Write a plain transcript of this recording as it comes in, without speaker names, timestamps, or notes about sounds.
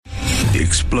The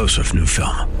explosive new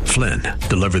film, Flynn,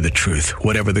 deliver the truth,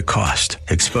 whatever the cost,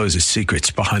 exposes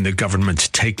secrets behind the government's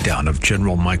takedown of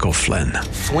General Michael Flynn.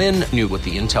 Flynn knew what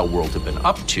the intel world had been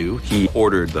up to. He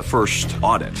ordered the first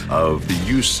audit of the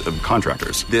use of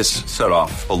contractors. This set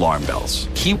off alarm bells.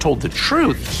 He told the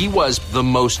truth. He was the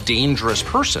most dangerous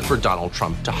person for Donald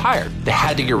Trump to hire. They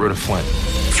had to get rid of Flynn.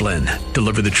 Flynn,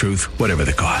 deliver the truth, whatever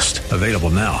the cost. Available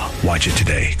now. Watch it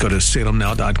today. Go to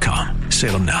salemnow.com.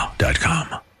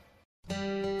 salemnow.com.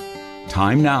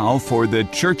 Time now for the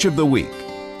Church of the Week,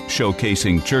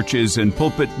 showcasing churches and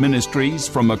pulpit ministries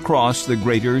from across the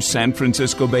greater San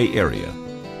Francisco Bay Area.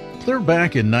 Clear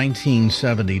back in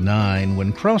 1979,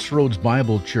 when Crossroads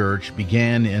Bible Church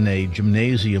began in a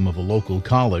gymnasium of a local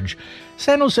college,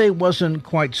 San Jose wasn't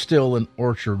quite still an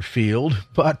orchard field,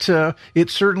 but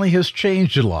it certainly has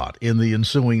changed a lot in the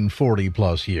ensuing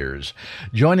 40-plus years.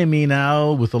 Joining me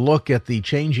now with a look at the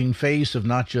changing face of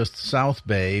not just South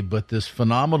Bay, but this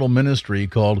phenomenal ministry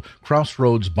called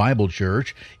Crossroads Bible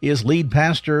Church is lead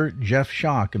pastor Jeff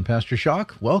Schock. And Pastor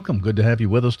Schock, welcome. Good to have you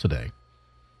with us today.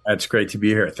 That's great to be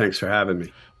here. Thanks for having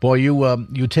me. Boy,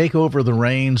 you take over the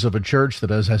reins of a church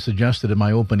that, as I suggested in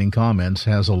my opening comments,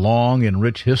 has a long and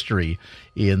rich history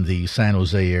in the San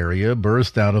Jose area,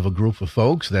 birthed out of a group of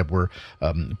folks that were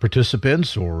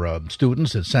participants or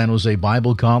students at San Jose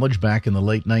Bible College back in the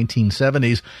late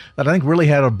 1970s that I think really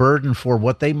had a burden for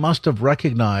what they must have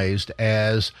recognized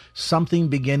as something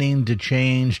beginning to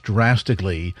change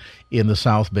drastically in the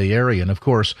South Bay area. And of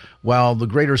course, while the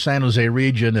greater San Jose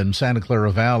region and Santa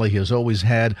Clara Valley has always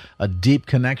had a deep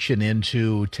connection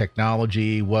into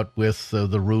technology, what with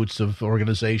the roots of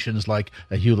organizations like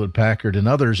Hewlett-Packard and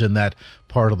others in that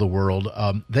part of the world,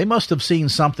 they must have seen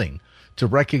something to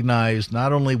recognize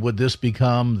not only would this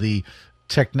become the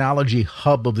technology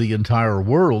hub of the entire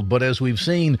world, but as we've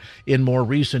seen in more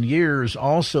recent years,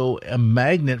 also a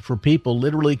magnet for people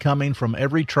literally coming from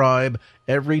every tribe,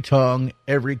 every tongue,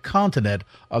 every continent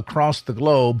across the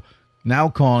globe, now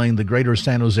calling the greater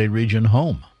San Jose region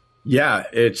home. Yeah,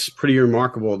 it's pretty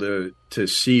remarkable to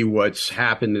see what's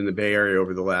happened in the Bay Area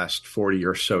over the last 40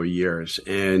 or so years.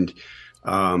 And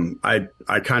I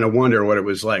kind of wonder what it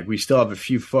was like. We still have a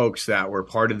few folks that were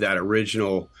part of that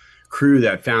original crew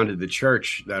that founded the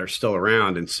church that are still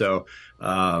around. And so,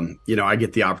 I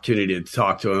get the opportunity to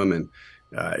talk to them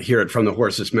and hear it from the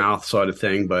horse's mouth sort of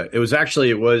thing. But it was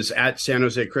at San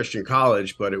Jose Christian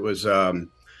College, but it was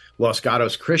Los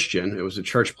Gatos Christian. It was a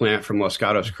church plant from Los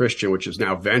Gatos Christian, which is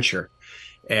now Venture.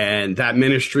 And that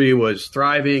ministry was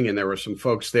thriving, and there were some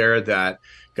folks there that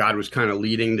God was kind of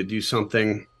leading to do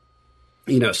something,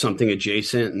 something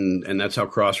adjacent. And that's how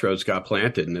Crossroads got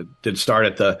planted. And it did start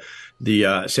at the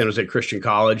San Jose Christian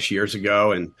College years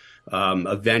ago, and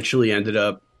eventually ended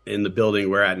up in the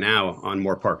building we're at now on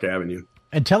Moore Park Avenue.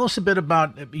 And tell us a bit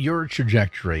about your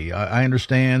trajectory. I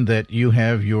understand that you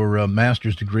have your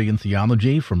master's degree in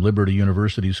theology from Liberty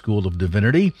University School of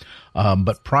Divinity.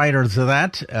 But prior to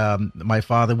that, my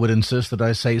father would insist that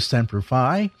I say Semper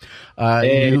Fi.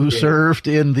 You served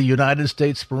in the United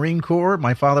States Marine Corps.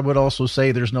 My father would also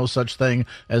say there's no such thing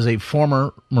as a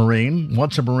former Marine.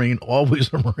 Once a Marine,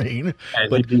 always a Marine.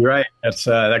 But you're right.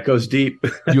 That goes deep.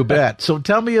 You bet. So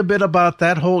tell me a bit about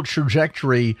that whole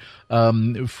trajectory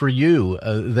for you,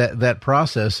 that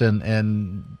process,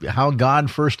 and how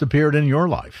God first appeared in your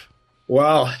life.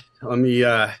 Well, let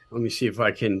me see if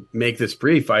I can make this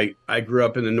brief. I grew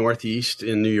up in the Northeast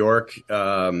in New York,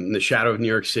 in the shadow of New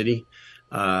York City.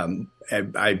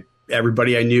 Everybody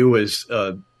I knew was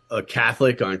a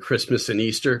Catholic on Christmas and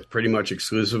Easter, pretty much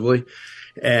exclusively.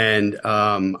 And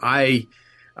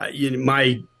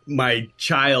my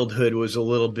childhood was a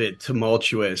little bit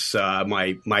tumultuous.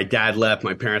 My dad left.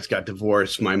 My parents got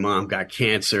divorced. My mom got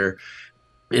cancer.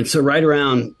 And so right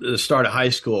around the start of high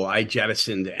school, I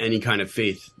jettisoned any kind of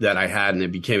faith that I had, and I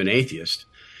became an atheist.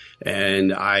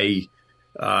 And I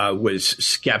was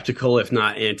skeptical, if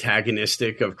not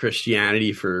antagonistic, of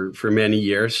Christianity for many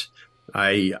years.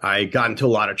 I got into a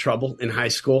lot of trouble in high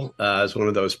school as one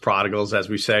of those prodigals, as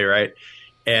we say, right?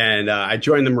 And I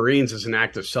joined the Marines as an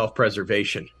act of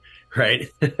self-preservation,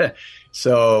 right?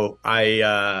 So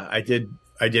I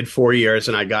did 4 years,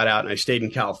 and I got out and I stayed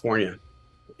in California.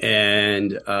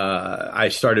 And I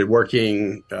started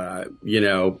working,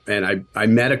 and I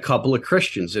met a couple of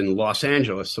Christians in Los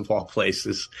Angeles, of all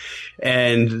places,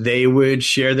 and they would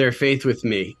share their faith with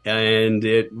me. And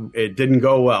it didn't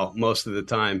go well most of the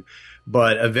time.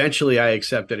 But eventually I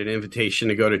accepted an invitation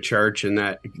to go to church, and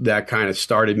that kind of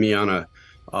started me on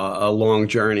a long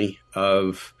journey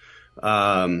of,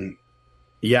 long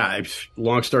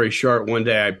story short, one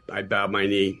day I bowed my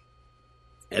knee,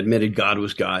 admitted God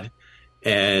was God,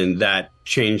 And that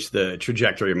changed the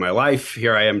trajectory of my life.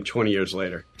 Here I am 20 years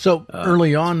later. So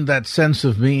early on, that sense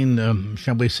of being,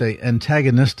 shall we say,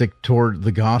 antagonistic toward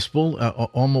the gospel,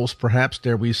 almost perhaps,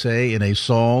 dare we say, in a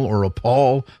Saul or a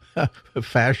Paul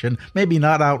fashion, maybe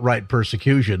not outright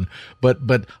persecution,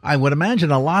 but I would imagine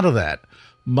a lot of that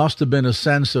must have been a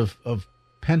sense of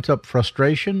pent-up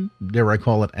frustration, dare I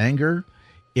call it anger,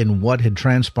 in what had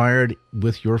transpired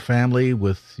with your family,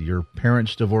 with your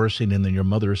parents divorcing and then your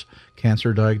mother's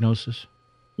cancer diagnosis?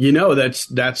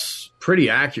 That's pretty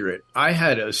accurate. I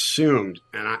had assumed,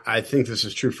 and I think this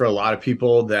is true for a lot of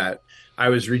people, that I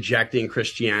was rejecting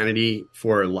Christianity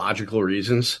for logical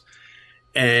reasons.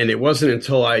 And it wasn't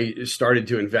until I started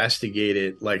to investigate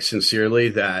it, like, sincerely,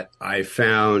 that I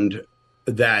found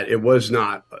that it was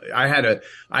not. I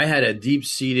had a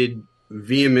deep-seated,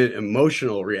 vehement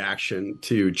emotional reaction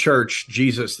to church,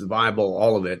 Jesus, the Bible,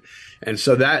 all of it. And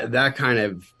so that kind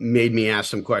of made me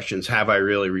ask some questions. Have I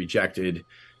really rejected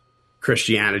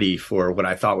Christianity for what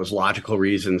I thought was logical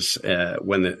reasons,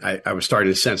 when I was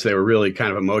starting to sense they were really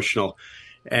kind of emotional?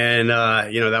 And,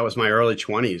 that was my early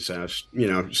 20s. I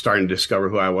was, starting to discover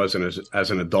who I was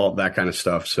as an adult, that kind of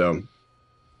stuff. So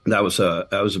that was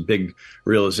a big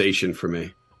realization for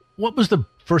me. What was the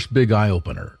first big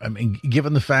eye-opener? I mean,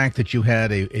 given the fact that you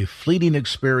had a fleeting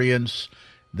experience,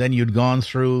 then you'd gone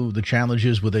through the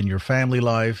challenges within your family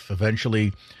life,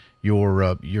 eventually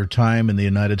your time in the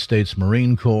United States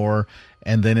Marine Corps,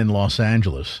 and then in Los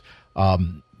Angeles.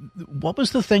 What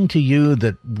was the thing to you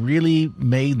that really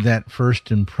made that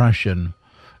first impression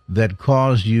that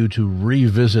caused you to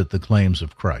revisit the claims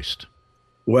of Christ?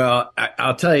 Well,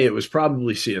 I'll tell you, it was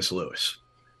probably C.S. Lewis.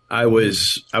 I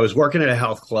was working at a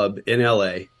health club in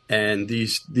L.A., and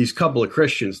these couple of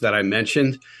Christians that I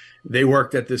mentioned, they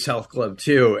worked at this health club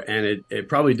too, and it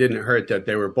probably didn't hurt that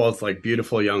they were both like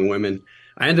beautiful young women.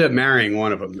 I ended up marrying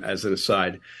one of them as an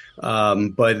aside,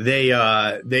 but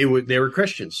they were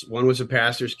Christians. One was a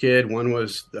pastor's kid, one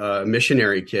was a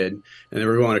missionary kid, and they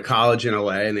were going to college in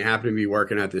L.A. and they happened to be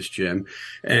working at this gym,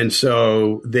 and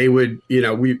so they would,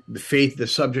 the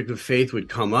subject of faith would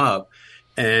come up.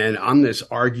 And I'm this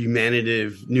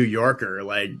argumentative New Yorker,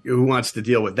 like, who wants to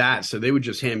deal with that? So they would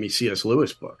just hand me C.S.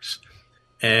 Lewis books.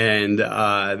 And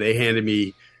they handed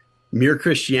me Mere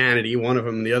Christianity, one of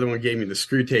them. The other one gave me the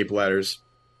Screw Tape Letters.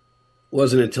 It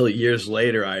wasn't until years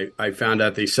later I found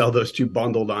out they sell those two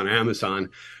bundled on Amazon.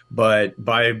 But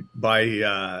by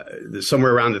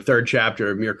somewhere around the third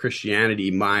chapter of Mere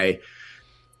Christianity, my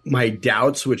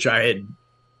doubts, which I had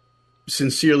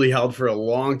sincerely held for a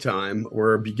long time,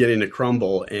 were beginning to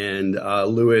crumble. And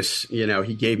Lewis,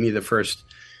 he gave me the first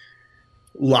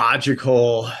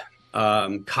logical,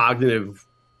 cognitive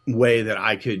way that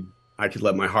I could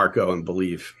let my heart go and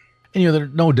believe. And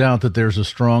there's no doubt that there's a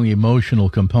strong emotional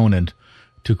component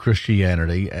to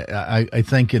Christianity. I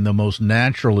think in the most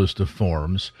naturalist of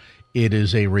forms, it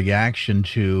is a reaction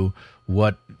to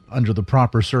what, under the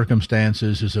proper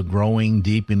circumstances, is a growing,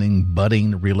 deepening,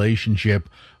 budding relationship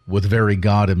with very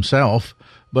God himself.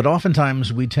 But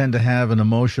oftentimes we tend to have an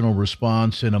emotional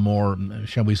response in a more,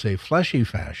 shall we say, fleshy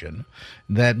fashion.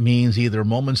 That means either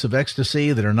moments of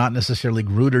ecstasy that are not necessarily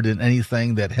rooted in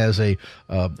anything that has a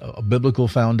biblical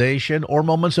foundation, or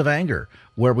moments of anger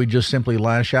where we just simply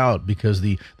lash out because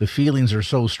the feelings are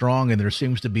so strong and there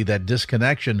seems to be that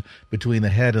disconnection between the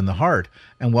head and the heart.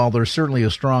 And while there's certainly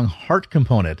a strong heart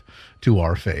component to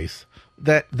our faith,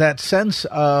 that sense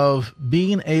of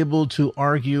being able to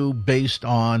argue based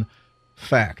on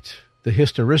fact, the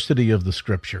historicity of the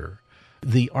scripture,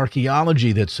 the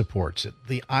archaeology that supports it,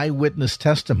 the eyewitness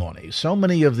testimony, so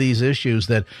many of these issues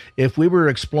that if we were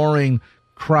exploring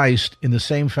Christ in the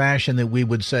same fashion that we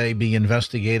would, say, be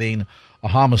investigating a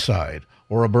homicide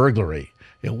or a burglary,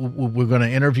 we're going to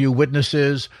interview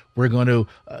witnesses, we're going to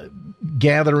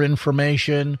gather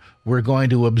information, we're going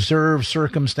to observe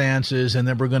circumstances, and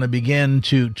then we're going to begin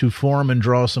to form and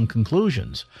draw some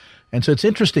conclusions. And so it's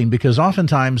interesting because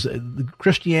oftentimes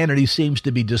Christianity seems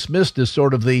to be dismissed as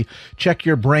sort of the check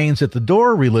your brains at the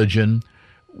door religion,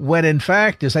 when in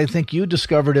fact, as I think you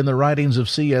discovered in the writings of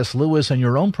C.S. Lewis and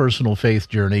your own personal faith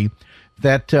journey,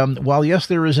 that while yes,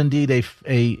 there is indeed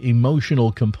a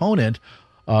emotional component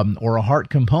or a heart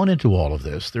component to all of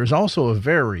this, there's also a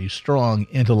very strong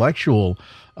intellectual,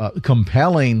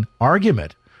 compelling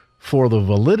argument for the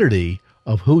validity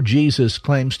of who Jesus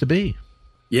claims to be.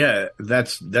 Yeah,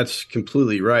 that's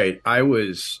completely right. I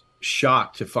was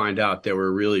shocked to find out there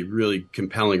were really, really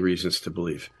compelling reasons to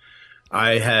believe.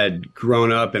 I had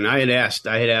grown up and I had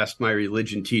asked my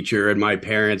religion teacher and my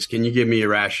parents, can you give me a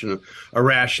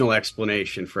rational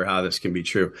explanation for how this can be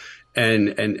true?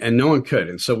 And no one could.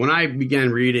 And so when I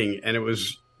began reading, and it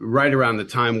was right around the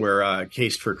time where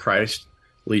Case for Christ,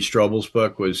 Lee Strobel's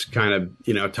book, was kind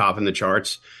of, topping the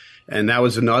charts. And that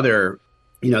was another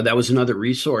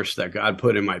resource that God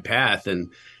put in my path.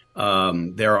 And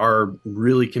there are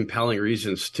really compelling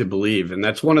reasons to believe. And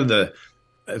it's one of the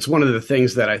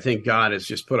things that I think God has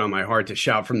just put on my heart to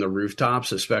shout from the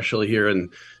rooftops, especially here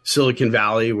in Silicon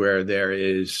Valley, where there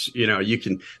is,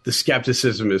 the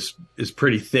skepticism is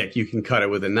pretty thick. You can cut it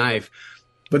with a knife.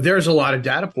 But there's a lot of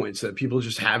data points that people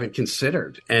just haven't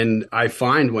considered. And I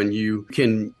find when you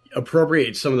can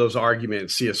appropriate some of those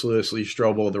arguments, C.S. Lewis, Lee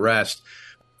Strobel, the rest,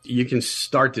 you can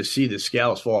start to see the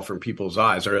scales fall from people's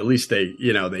eyes, or at least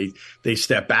they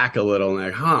step back a little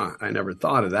and I never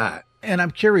thought of that. And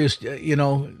I'm curious,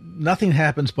 nothing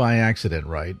happens by accident,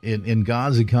 right? In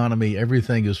God's economy,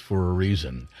 everything is for a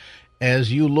reason.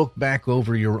 As you look back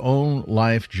over your own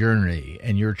life journey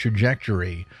and your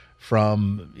trajectory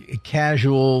from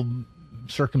casual,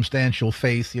 circumstantial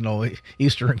faith,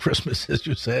 Easter and Christmas, as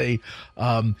you say,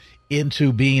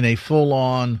 into being a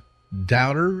full-on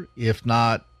doubter, if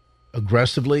not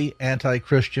aggressively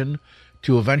anti-Christian,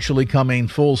 to eventually coming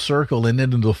full circle and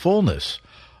into the fullness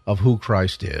of who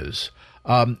Christ is.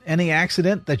 Any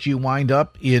accident that you wind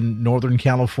up in Northern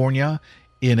California,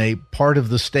 in a part of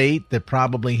the state that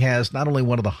probably has not only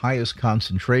one of the highest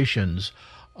concentrations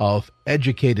of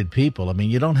educated people. I mean,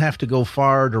 you don't have to go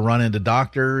far to run into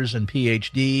doctors and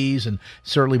PhDs, and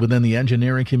certainly within the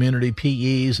engineering community,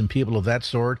 PEs and people of that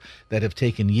sort that have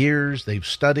taken years, they've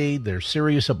studied, they're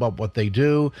serious about what they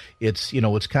do. It's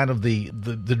kind of the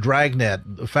dragnet,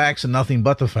 the facts and nothing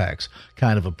but the facts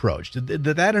kind of approach. Did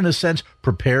that, in a sense,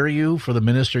 prepare you for the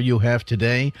ministry you have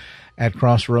today at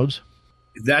Crossroads?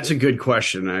 That's a good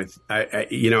question.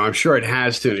 I'm sure it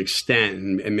has to an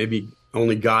extent, and maybe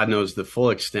only God knows the full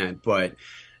extent, but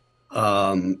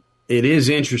it is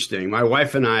interesting. My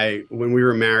wife and I, when we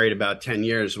were married about 10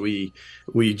 years, we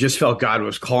just felt God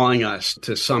was calling us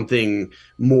to something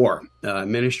more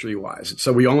ministry-wise.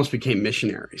 So we almost became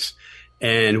missionaries.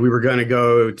 And we were going to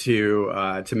go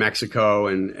to Mexico,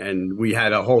 and we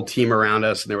had a whole team around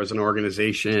us, and there was an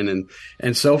organization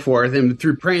and so forth. And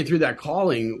through praying through that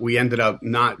calling, we ended up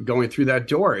not going through that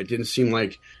door. It didn't seem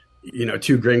like,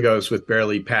 two gringos with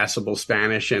barely passable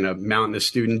Spanish and a mountain of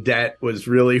student debt was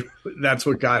really, that's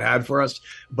what God had for us.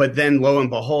 But then lo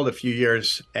and behold, a few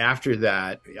years after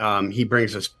that, he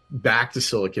brings us back to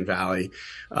Silicon Valley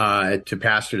to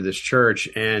pastor this church.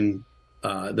 And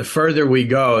the further we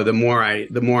go, the more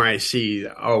I see,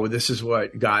 this is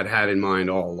what God had in mind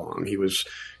all along. He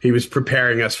was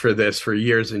preparing us for this for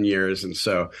years and years. And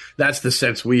so that's the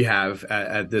sense we have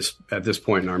at this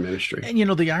point in our ministry. And,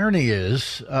 the irony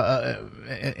is,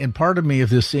 and part of me, if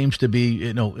this seems to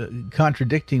be,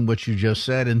 contradicting what you just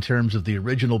said in terms of the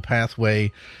original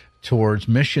pathway towards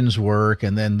missions work,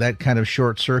 and then that kind of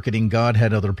short-circuiting God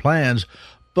had other plans,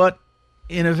 but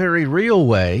in a very real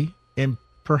way, in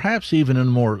perhaps even in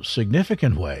a more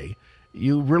significant way,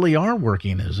 you really are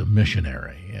working as a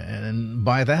missionary. And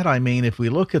by that, I mean, if we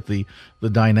look at the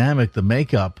dynamic, the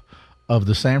makeup of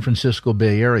the San Francisco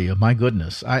Bay Area, my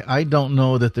goodness, I don't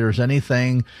know that there's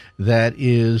anything that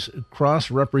is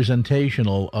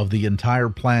cross-representational of the entire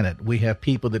planet. We have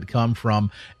people that come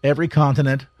from every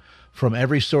continent, from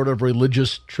every sort of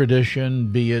religious tradition,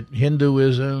 be it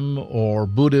Hinduism or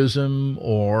Buddhism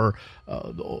or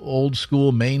old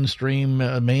school mainstream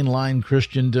mainline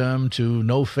Christendom to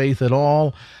no faith at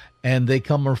all. And they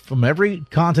come from every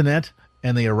continent,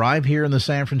 and they arrive here in the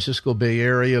San Francisco Bay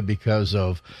Area because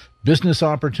of business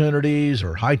opportunities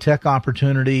or high-tech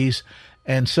opportunities.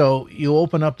 And so you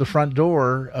open up the front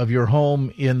door of your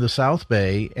home in the South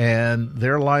Bay, and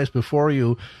there lies before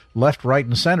you, left, right,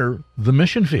 and center, the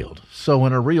mission field. So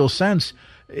in a real sense,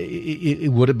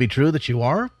 would it be true that you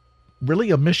are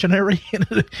really a missionary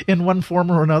in one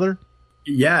form or another?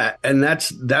 Yeah, and that's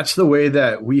the way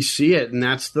that we see it, and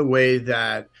that's the way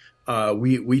that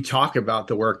we talk about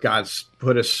the work God's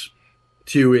put us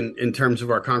to in terms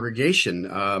of our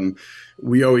congregation.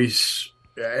 We always,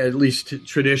 at least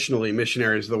traditionally,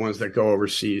 missionaries are the ones that go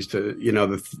overseas to,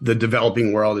 the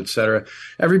developing world, et cetera.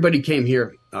 Everybody came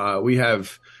here. We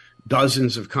have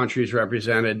dozens of countries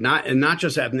represented, not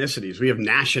just ethnicities. We have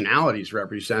nationalities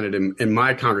represented in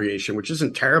my congregation, which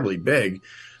isn't terribly big,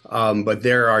 but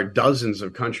there are dozens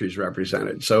of countries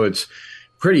represented. So it's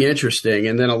pretty interesting.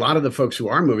 And then a lot of the folks who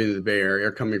are moving to the Bay Area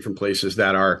are coming from places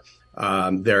that are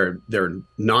they're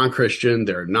non-Christian,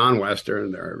 they're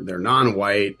non-Western, they're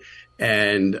non-white.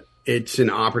 And it's an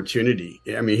opportunity.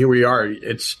 I mean, here we are.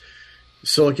 It's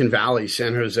Silicon Valley,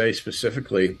 San Jose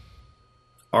specifically,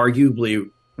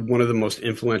 arguably one of the most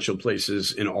influential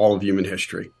places in all of human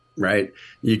history. right?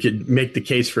 You could make the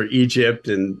case for Egypt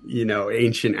and,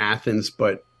 ancient Athens,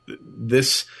 but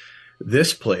this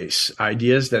place,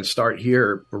 ideas that start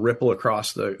here ripple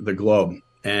across the globe.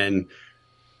 And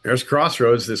there's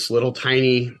Crossroads, this little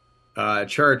tiny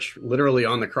church, literally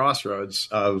on the crossroads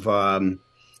of, one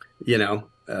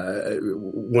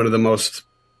of the most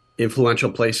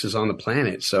influential places on the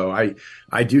planet. So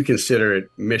I do consider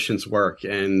it missions work,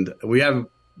 and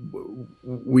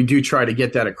we do try to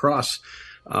get that across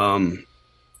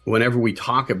whenever we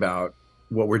talk about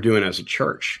what we're doing as a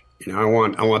church. I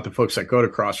want the folks that go to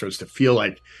Crossroads to feel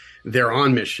like they're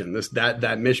on mission.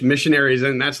 That missionaries,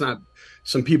 and that's not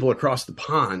some people across the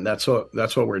pond. That's what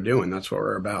we're doing. That's what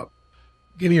we're about.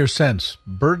 Give me your sense,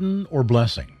 burden or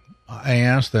blessing? I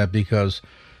ask that because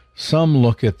some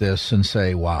look at this and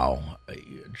say, wow,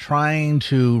 trying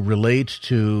to relate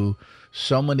to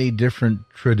so many different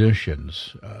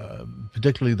traditions,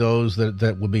 particularly those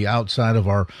that would be outside of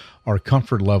our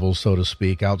comfort level, so to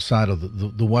speak, outside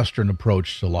of the Western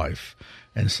approach to life,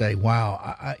 and say,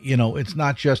 wow, it's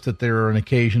not just that there are an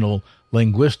occasional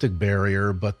linguistic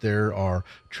barrier, but there are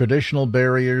traditional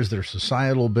barriers, there are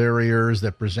societal barriers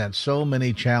that present so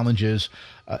many challenges.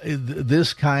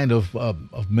 This kind of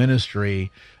ministry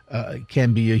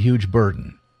can be a huge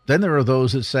burden. Then there are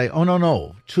those that say, oh,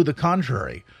 no, to the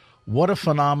contrary. What a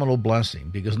phenomenal blessing,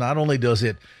 because not only does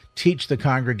it teach the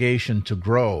congregation to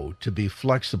grow, to be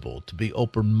flexible, to be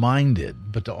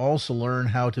open-minded, but to also learn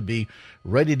how to be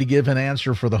ready to give an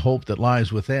answer for the hope that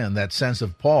lies within. That sense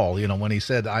of Paul, when he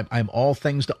said, I'm all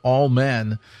things to all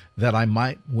men that I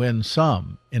might win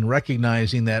some, in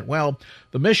recognizing that,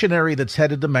 the missionary that's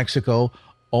headed to Mexico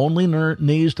only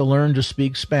needs to learn to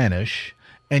speak Spanish,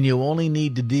 and you only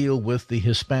need to deal with the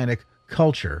Hispanic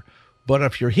culture. But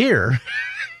if you're here,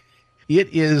 it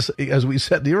is, as we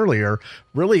said earlier,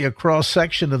 really a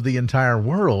cross-section of the entire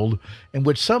world, in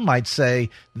which some might say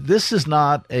this is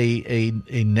not a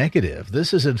negative.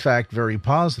 This is, in fact, very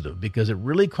positive, because it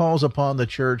really calls upon the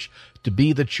church to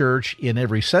be the church in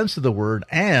every sense of the word,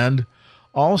 and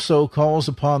also calls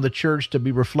upon the church to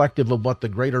be reflective of what the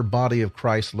greater body of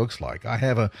Christ looks like. I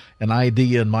have an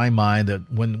idea in my mind that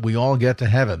when we all get to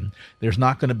heaven, there's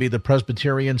not going to be the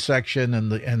Presbyterian section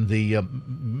and the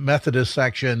Methodist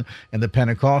section and the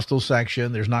Pentecostal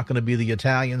section. There's not going to be the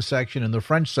Italian section and the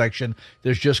French section.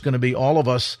 There's just going to be all of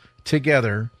us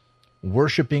together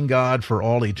worshiping God for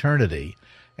all eternity.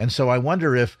 And so I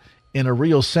wonder if, in a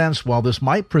real sense, while this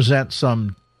might present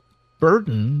some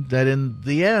burden, that in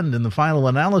the end, in the final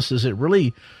analysis, it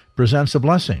really presents a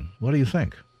blessing. What do you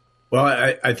think?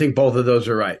 Well, I think both of those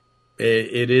are right.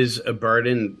 It is a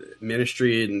burden.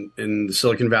 Ministry in the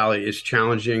Silicon Valley is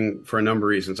challenging for a number of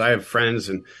reasons. I have friends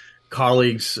and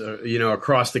colleagues,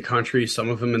 across the country, some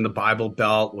of them in the Bible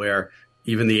Belt, where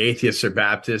even the atheists are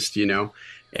Baptist, and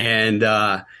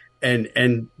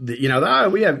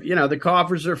we have, the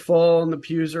coffers are full and the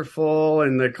pews are full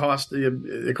and the cost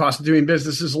of doing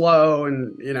business is low.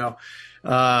 And,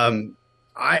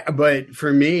 but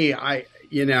for me,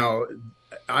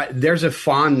 there's a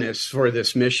fondness for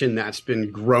this mission that's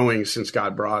been growing since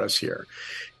God brought us here.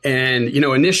 And,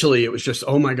 initially it was just,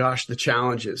 oh my gosh, the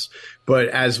challenges. But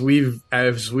as we've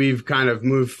kind of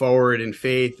moved forward in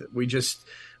faith, we just,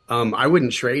 I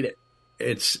wouldn't trade it.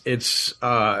 It's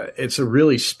a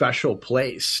really special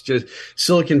place. Just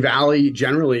Silicon Valley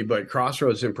generally, but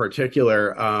Crossroads in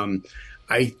particular.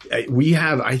 I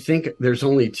think there's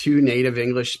only 2 native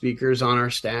English speakers on our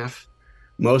staff.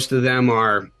 Most of them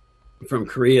are from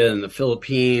Korea and the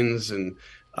Philippines and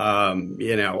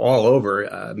all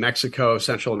over Mexico,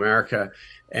 Central America.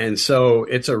 And so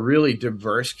it's a really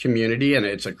diverse community, and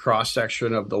it's a cross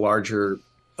section of the larger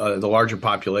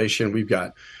population. We've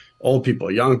got old people,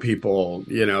 young people,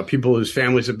 people whose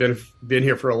families have been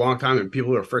here for a long time, and people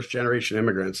who are first generation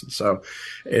immigrants. And so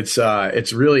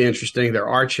it's really interesting. There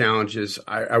are challenges.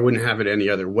 I wouldn't have it any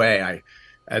other way.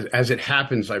 As it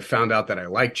happens, I've found out that I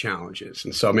like challenges.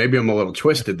 And so maybe I'm a little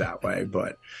twisted that way,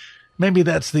 but maybe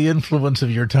that's the influence of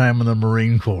your time in the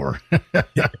Marine Corps.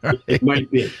 It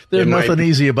might be. There's nothing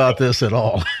easy about this at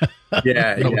all.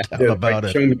 Yeah, no doubt about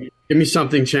it. Give me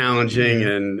something challenging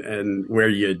and where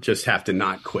you just have to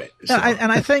not quit. So.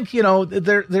 And I think,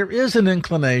 there is an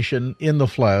inclination in the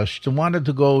flesh to want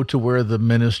to go to where the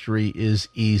ministry is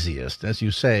easiest, as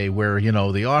you say, where,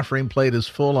 the offering plate is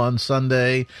full on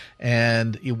Sunday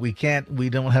and we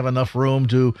don't have enough room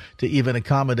to even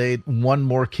accommodate one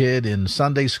more kid in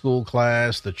Sunday school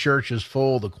class. The church is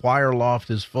full. The choir loft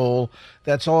is full.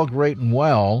 That's all great and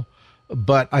well.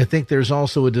 But I think there's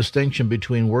also a distinction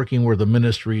between working where the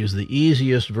ministry is the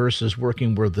easiest versus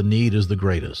working where the need is the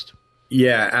greatest.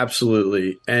 Yeah,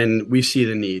 absolutely. And we see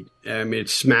the need. I mean,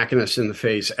 it's smacking us in the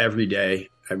face every day.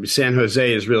 I mean, San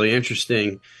Jose is really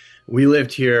interesting. We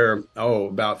lived here,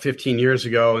 about 15 years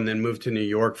ago, and then moved to New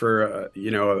York for,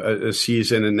 a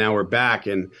season, and now we're back.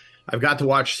 And I've got to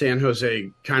watch San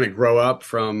Jose kind of grow up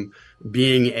from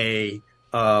being a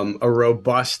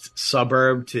robust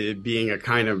suburb to being a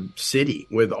kind of city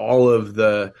with all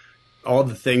the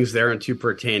things thereunto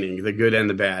pertaining, the good and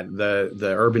the bad,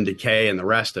 the urban decay and the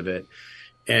rest of it.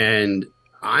 And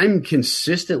I'm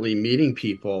consistently meeting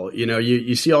people.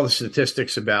 You see all the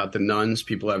statistics about the nuns.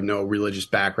 People have no religious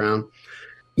background.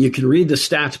 You can read the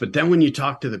stats, but then when you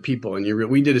talk to the people, and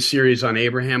we did a series on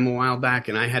Abraham a while back,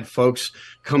 and I had folks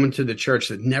coming to the church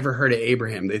that never heard of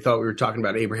Abraham. They thought we were talking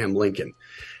about Abraham Lincoln.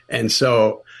 And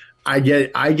so I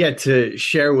get to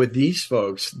share with these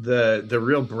folks the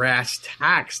real brass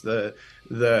tacks, the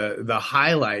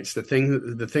highlights, the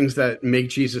things that make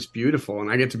Jesus beautiful,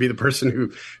 and I get to be the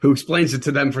person who explains it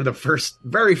to them for the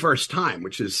very first time,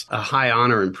 which is a high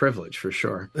honor and privilege for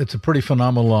sure. It's a pretty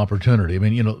phenomenal opportunity. I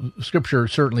mean, Scripture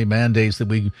certainly mandates that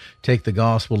we take the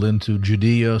gospel into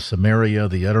Judea, Samaria,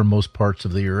 the uttermost parts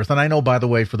of the earth. And I know, by the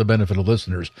way, for the benefit of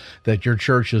listeners, that your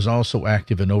church is also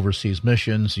active in overseas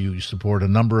missions. You support a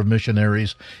number of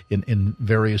missionaries in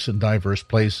various and diverse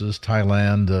places,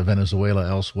 Thailand, Venezuela,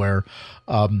 elsewhere.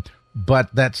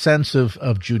 But that sense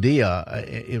of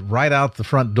Judea, right out the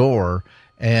front door,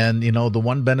 and, the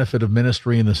one benefit of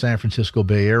ministry in the San Francisco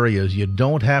Bay Area is you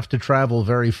don't have to travel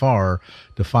very far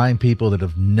to find people that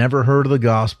have never heard of the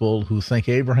gospel, who think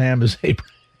Abraham is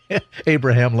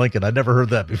Abraham Lincoln. I'd never heard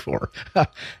that before.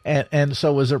 and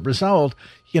so as a result,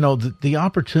 the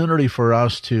opportunity for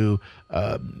us to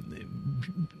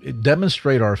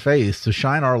demonstrate our faith, to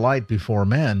shine our light before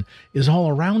men, is all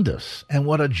around us. And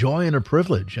what a joy and a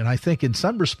privilege. And I think in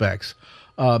some respects,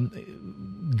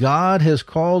 God has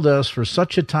called us for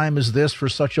such a time as this, for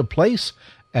such a place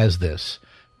as this.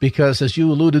 Because, as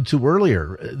you alluded to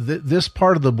earlier, this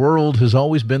part of the world has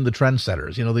always been the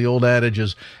trendsetters. The old adage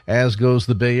is, as goes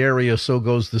the Bay Area, so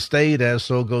goes the state, as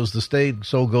so goes the state,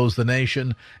 so goes the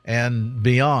nation, and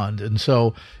beyond. And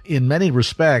so, in many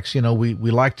respects, we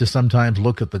like to sometimes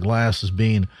look at the glass as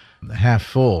being half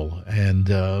full and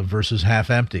versus half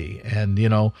empty. And,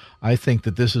 I think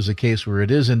that this is a case where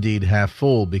it is indeed half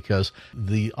full, because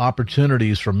the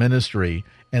opportunities for ministry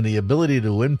and the ability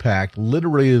to impact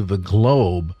literally the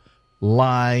globe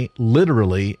lie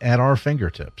literally at our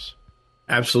fingertips.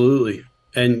 Absolutely.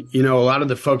 And, a lot of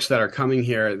the folks that are coming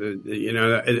here,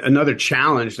 another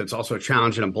challenge that's also a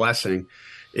challenge and a blessing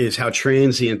is how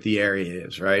transient the area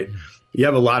is, right? You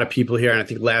have a lot of people here, and I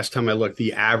think last time I looked,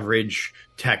 the average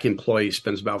tech employee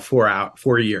spends about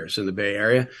 4 years in the Bay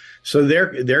Area. So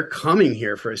they're coming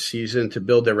here for a season to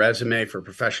build their resume for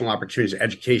professional opportunities,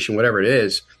 education, whatever it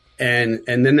is. And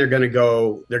then they're going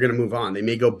to move on. They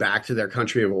may go back to their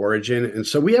country of origin. And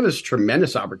so we have this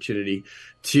tremendous opportunity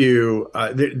to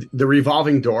the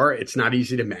revolving door. It's not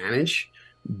easy to manage,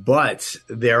 but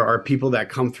there are people that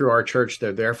come through our church.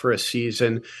 They're there for a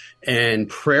season, and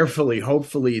prayerfully,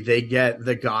 hopefully they get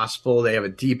the gospel. They have a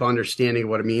deep understanding of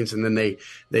what it means. And then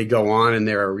they go on, and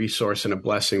they're a resource and a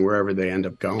blessing wherever they end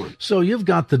up going. So you've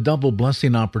got the double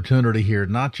blessing opportunity here,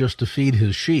 not just to feed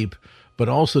his sheep, but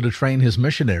also to train his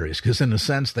missionaries, because in a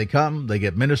sense they come, they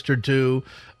get ministered to,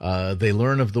 they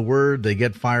learn of the word, they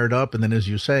get fired up, and then, as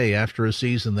you say, after a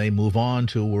season they move on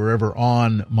to wherever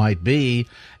on might be,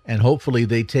 and hopefully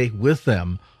they take with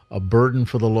them a burden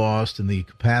for the lost and the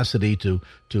capacity to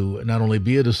not only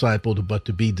be a disciple, but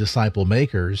to be disciple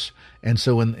makers. And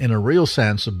so in a real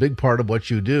sense, a big part of what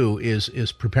you do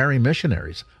is preparing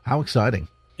missionaries. How exciting.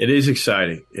 It is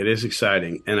exciting. It is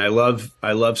exciting. And I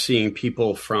love seeing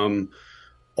people from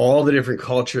all the different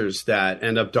cultures that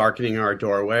end up darkening our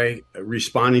doorway,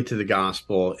 responding to the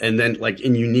gospel, and then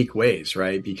in unique ways,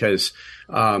 right? Because,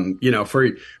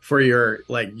 for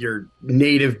your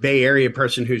native Bay Area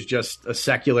person who's just a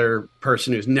secular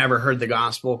person who's never heard the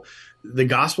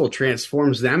gospel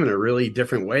transforms them in a really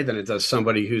different way than it does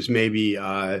somebody who's maybe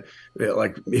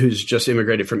who's just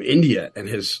immigrated from India and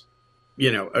has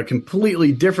a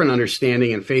completely different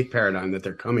understanding and faith paradigm that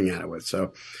they're coming at it with.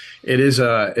 So it's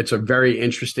a very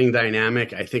interesting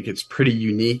dynamic. I think it's pretty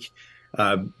unique.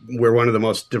 We're one of the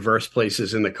most diverse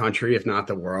places in the country, if not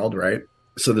the world, right?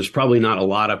 So there's probably not a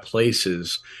lot of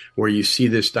places where you see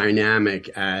this dynamic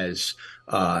as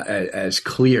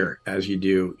clear as you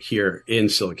do here in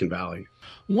Silicon Valley.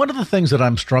 One of the things that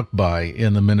I'm struck by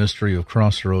in the ministry of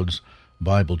Crossroads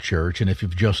Bible Church, and if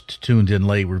you've just tuned in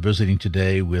late, we're visiting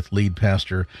today with lead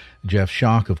pastor Jeff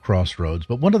Schock of Crossroads.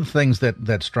 But one of the things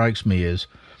that strikes me is,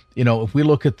 if we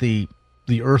look at the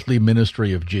the earthly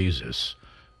ministry of Jesus,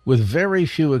 with very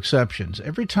few exceptions.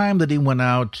 Every time that he went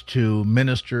out to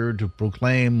minister, to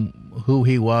proclaim who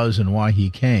he was and why he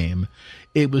came,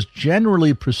 it was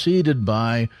generally preceded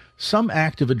by some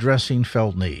act of addressing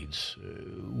felt needs,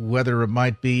 whether it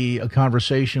might be a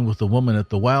conversation with the woman at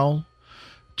the well,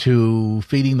 to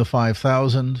feeding the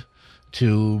 5,000,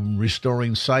 to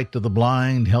restoring sight to the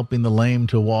blind, helping the lame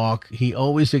to walk. He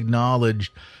always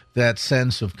acknowledged that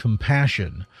sense of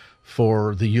compassion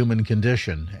for the human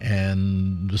condition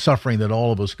and the suffering that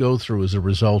all of us go through as a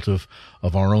result of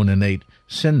our own innate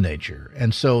sin nature.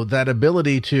 And so that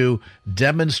ability to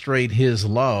demonstrate his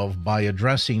love by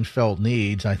addressing felt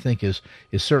needs, I think, is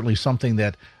certainly something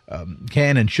that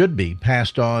can and should be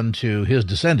passed on to his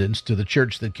descendants, to the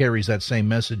church that carries that same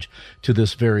message to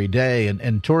this very day.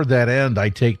 And toward that end, I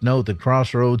take note that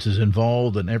Crossroads is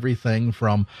involved in everything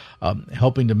from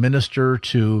helping to minister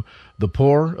to the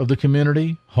poor of the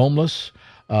community, homeless.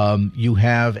 You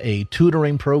have a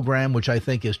tutoring program, which I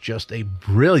think is just a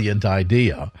brilliant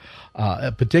idea.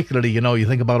 Particularly, you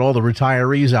think about all the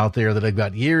retirees out there that have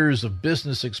got years of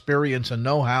business experience and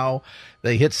know-how.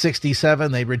 They hit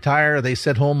 67, they retire, they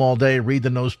sit home all day, read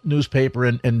the newspaper,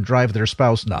 and drive their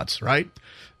spouse nuts, right?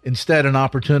 Instead, an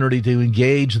opportunity to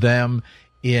engage them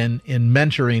in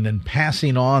mentoring and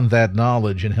passing on that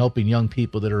knowledge and helping young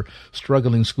people that are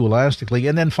struggling scholastically.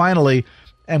 And then finally,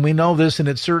 and we know this, and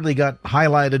it certainly got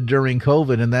highlighted during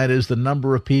COVID, and that is the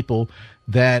number of people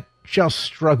that just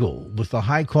struggle with the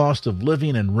high cost of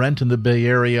living and rent in the Bay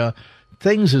Area.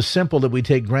 Things as simple that we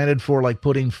take granted for, like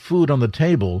putting food on the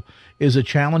table, is a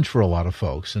challenge for a lot of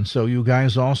folks. And so you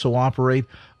guys also operate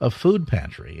a food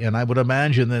pantry. And I would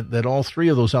imagine that all three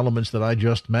of those elements that I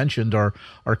just mentioned are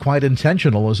quite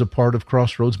intentional as a part of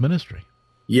Crossroads ministry.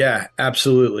 Yeah,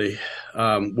 absolutely.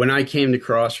 When I came to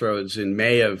Crossroads in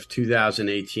May of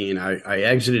 2018, I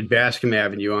exited Bascom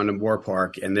Avenue onto Moore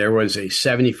Park, and there was a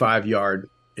 75-yard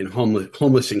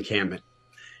homeless encampment.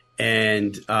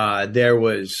 And there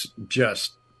was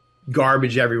just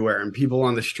garbage everywhere and people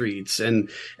on the streets. And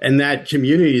that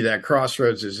community that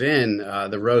Crossroads is in,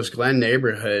 the Rose Glen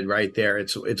neighborhood right there,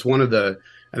 it's one of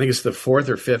I think it's the fourth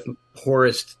or fifth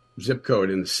poorest zip code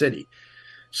in the city.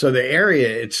 So the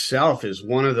area itself is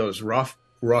one of those rough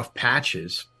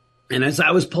patches. And as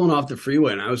I was pulling off the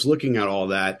freeway and I was looking at all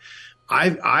that,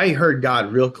 I heard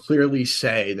God real clearly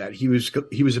say that he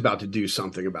was about to do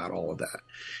something about all of that.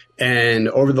 And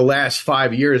over the last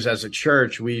 5 years as a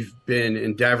church, we've been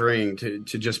endeavoring to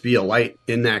just be a light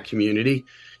in that community.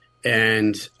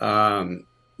 And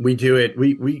we do it.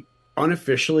 We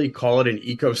unofficially call it an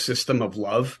ecosystem of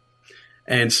love.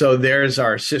 And so there's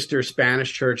our sister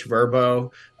Spanish church,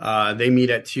 Verbo. They meet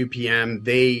at 2 p.m.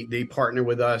 They partner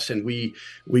with us, and we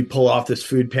pull off this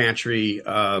food pantry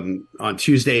on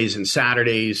Tuesdays and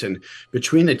Saturdays. And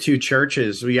between the two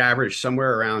churches, we average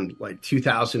somewhere around like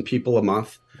 2,000 people a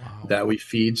month. Wow. That we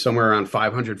feed, somewhere around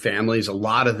 500 families. A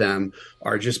lot of them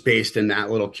are just based in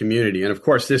that little community. And of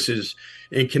course, this is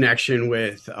in connection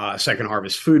with Second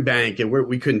Harvest Food Bank, and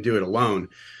we couldn't do it alone.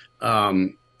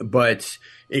 But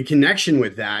in connection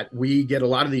with that, we get a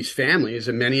lot of these families,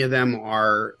 and many of them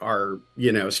are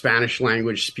Spanish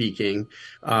language speaking,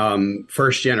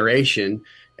 first generation.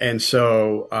 And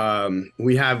so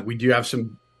we do have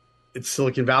some. It's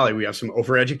Silicon Valley. We have some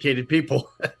overeducated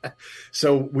people.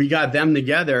 So we got them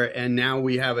together, and now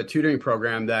we have a tutoring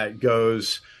program that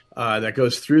goes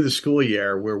through the school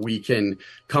year, where we can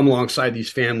come alongside these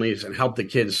families and help the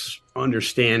kids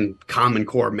understand Common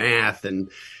Core math. And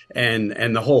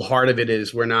the whole heart of it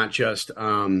is we're not just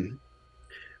doing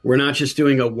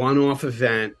a one-off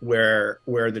event where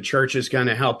the church is going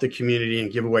to help the community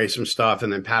and give away some stuff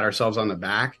and then pat ourselves on the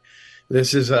back.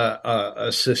 This is a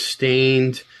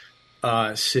sustained,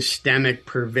 systemic,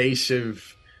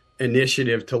 pervasive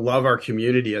initiative to love our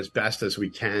community as best as we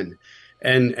can.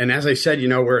 And as I said,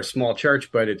 we're a small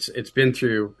church, but it's been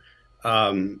through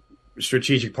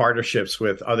strategic partnerships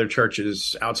with other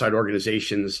churches, outside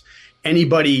organizations,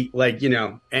 anybody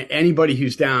anybody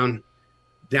who's down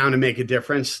to make a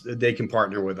difference, they can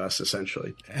partner with us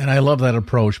essentially. And I love that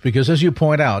approach because, as you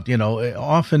point out,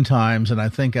 oftentimes, and I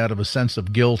think out of a sense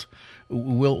of guilt,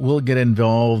 we'll get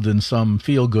involved in some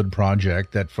feel-good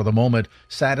project that for the moment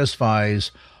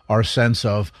satisfies our sense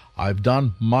of, I've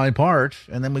done my part,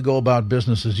 and then we go about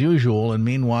business as usual, and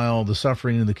meanwhile the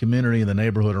suffering in the community and the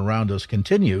neighborhood around us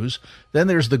continues. Then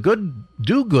there's the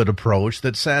do-good approach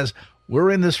that says, We're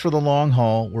in this for the long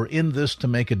haul. We're in this to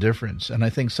make a difference. And I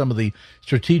think some of the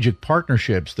strategic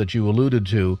partnerships that you alluded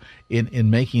to in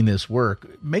making this work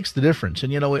makes the difference.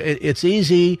 And, it's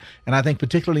easy, and I think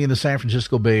particularly in the San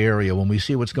Francisco Bay Area, when we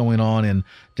see what's going on in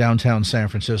downtown San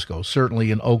Francisco, certainly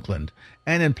in Oakland,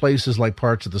 and in places like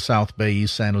parts of the South Bay,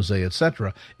 East San Jose,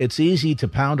 etc., it's easy to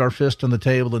pound our fist on the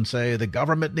table and say, the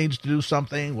government needs to do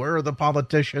something. Where are the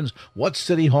politicians? What's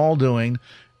City Hall doing?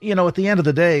 At the end of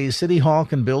the day, City Hall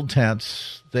can build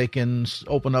tents. They can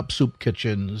open up soup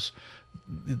kitchens.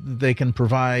 They can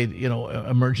provide,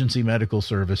 emergency medical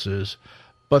services.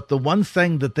 But the one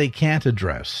thing that they can't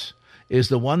address is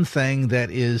the one thing that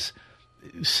is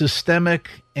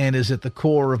systemic and is at the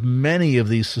core of many of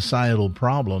these societal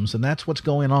problems, and that's what's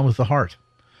going on with the heart.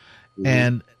 Mm-hmm.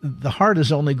 And the heart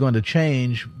is only going to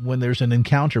change when there's an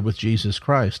encounter with Jesus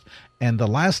Christ. And the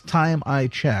last time I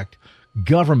checked,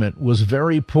 government was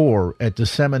very poor at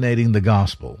disseminating the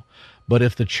gospel. But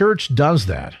if the church does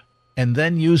that and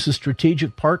then uses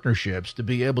strategic partnerships to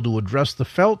be able to address the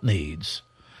felt needs,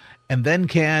 and then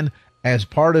can, as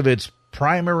part of its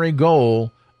primary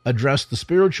goal, address the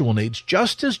spiritual needs,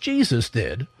 just as Jesus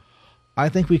did, I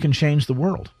think we can change the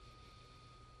world.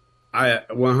 I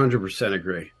 100%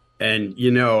 agree. And,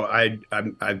 I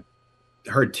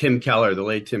heard Tim Keller, the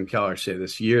late Tim Keller, say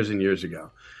this years and years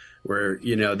ago, where,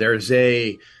 there's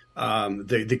the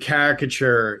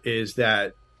caricature is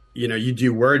that, you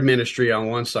do word ministry on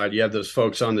one side. You have those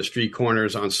folks on the street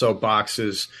corners on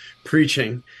soapboxes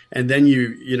preaching. And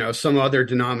then some other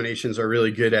denominations are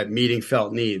really good at meeting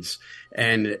felt needs.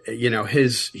 And,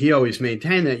 he always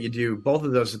maintained that you do both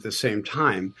of those at the same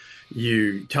time.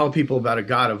 You tell people about a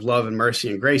God of love and mercy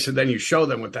and grace, and then you show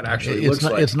them what that actually looks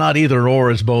like. It's not either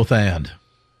or, it's both and.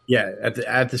 Yeah,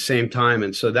 at the same time.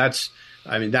 And so that's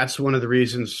one of the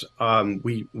reasons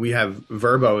we have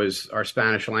Verbo as our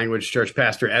Spanish language church.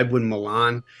 Pastor Edwin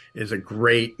Milan is a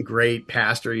great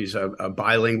pastor. He's a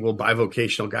bilingual,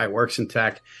 bivocational guy, works in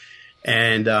tech.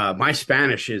 And my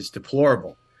Spanish is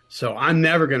deplorable. So I'm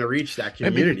never going to reach that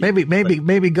community.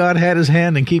 Maybe God had his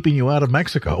hand in keeping you out of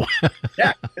Mexico.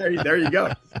 Yeah, there you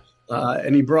go.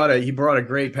 And he brought a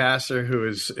great pastor who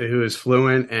is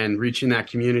fluent and reaching that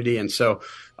community. And so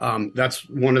that's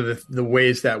one of the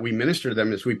ways that we minister to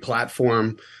them is we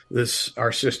platform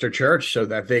our sister church so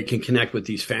that they can connect with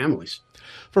these families.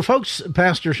 For folks,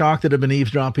 Pastor Schock, that have been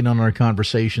eavesdropping on our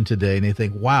conversation today, and they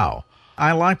think, wow,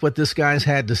 I like what this guy's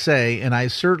had to say, and I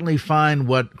certainly find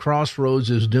what Crossroads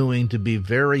is doing to be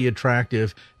very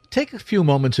attractive. Take a few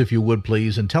moments, if you would,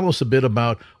 please, and tell us a bit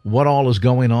about what all is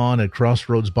going on at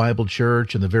Crossroads Bible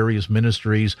Church and the various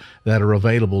ministries that are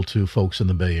available to folks in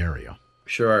the Bay Area.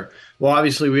 Sure. Well,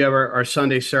 obviously, we have our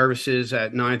Sunday services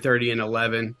at 9:30 and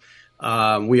 11.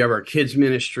 We have our kids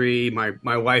ministry.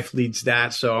 My wife leads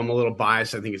that, so I'm a little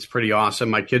biased. I think it's pretty awesome.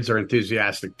 My kids are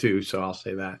enthusiastic, too, so I'll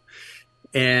say that.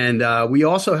 And we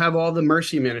also have all the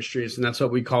mercy ministries, and that's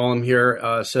what we call them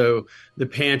here. So the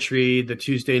pantry, the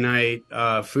Tuesday night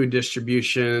food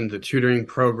distribution, the tutoring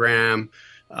program.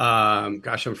 I'm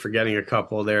forgetting a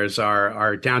couple. There's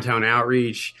our downtown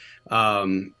outreach.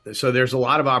 So there's a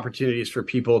lot of opportunities for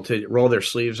people to roll their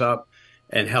sleeves up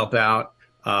and help out.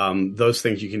 Those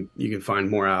things you can find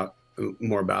more about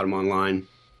them online.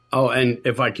 Oh, and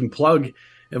if I can plug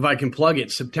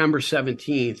it, September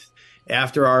 17th.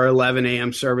 After our 11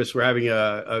 a.m. service, we're having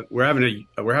a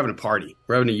party.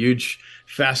 We're having a huge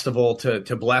festival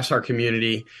to bless our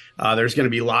community. There's going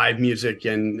to be live music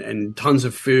and tons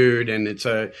of food, and it's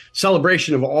a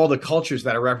celebration of all the cultures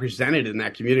that are represented in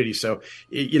that community. So,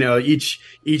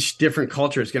 each different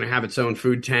culture is going to have its own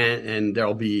food tent, and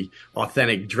there'll be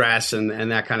authentic dress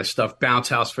and that kind of stuff. Bounce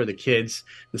house for the kids.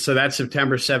 And so that's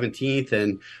September 17th,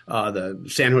 and the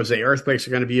San Jose Earthquakes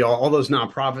are going to be all those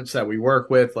nonprofits that we work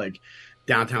with, like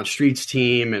Downtown Streets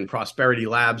team and Prosperity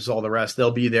Labs, all the rest.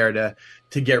 They'll be there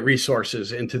to get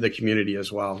resources into the community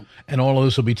as well. And all of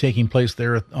this will be taking place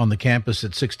there on the campus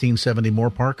at 1670 Moore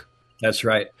Park? That's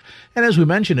right. And as we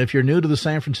mentioned, if you're new to the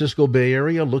San Francisco Bay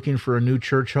Area, looking for a new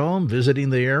church home, visiting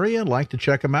the area, like to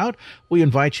check them out, we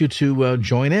invite you to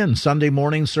join in. Sunday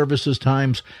morning services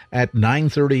times at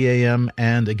 9:30 a.m.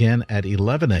 and again at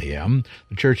 11 a.m.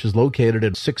 The church is located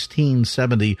at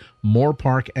 1670 Moore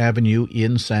Park Avenue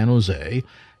in San Jose.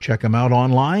 Check them out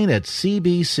online at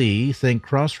CBC, think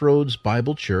Crossroads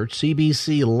Bible Church,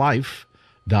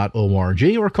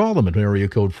 cbclife.org, or call them at area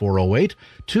code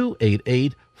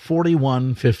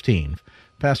 408-288-4115.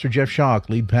 Pastor Jeff Schock,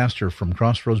 lead pastor from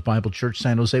Crossroads Bible Church,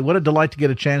 San Jose. What a delight to get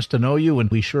a chance to know you,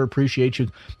 and we sure appreciate you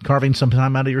carving some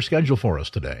time out of your schedule for us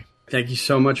today. Thank you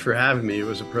so much for having me. It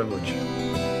was a privilege.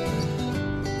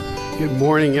 Good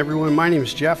morning, everyone. My name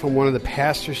is Jeff. I'm one of the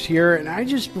pastors here. And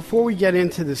before we get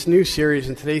into this new series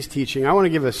and today's teaching, I want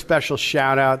to give a special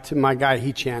shout out to my guy,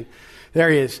 Hee-Chan. There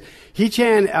he is.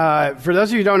 Hee-Chan, for those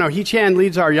of you who don't know, Hee-Chan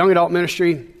leads our young adult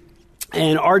ministry.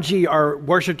 And RG, our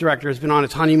worship director, has been on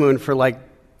his honeymoon for like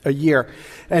a year.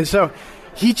 And so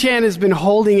Hee-Chan has been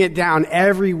holding it down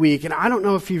every week. And I don't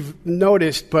know if you've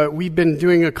noticed, but we've been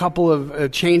doing a couple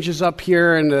of changes up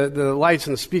here and the lights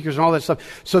and the speakers and all that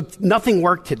stuff. So nothing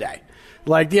worked today.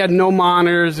 Like, they had no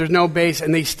monitors, there's no bass,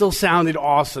 and they still sounded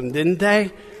awesome, didn't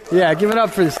they? Yeah, give it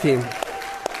up for this team.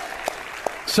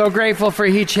 So grateful for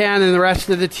Hee-Chan and the rest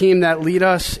of the team that lead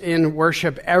us in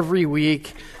worship every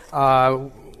week.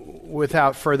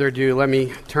 Without further ado, let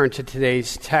me turn to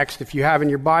today's text. If you have in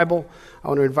your Bible, I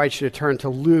want to invite you to turn to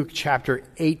Luke chapter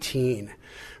 18.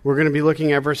 We're going to be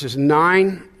looking at verses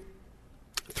 9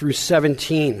 through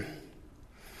 17.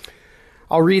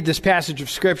 I'll read this passage of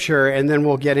Scripture, and then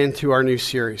we'll get into our new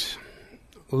series.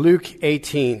 Luke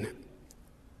 18,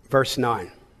 verse 9.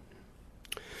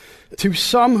 To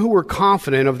some who were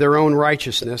confident of their own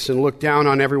righteousness and looked down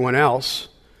on everyone else,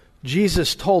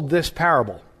 Jesus told this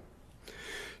parable.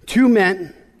 2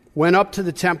 men went up to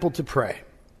the temple to pray,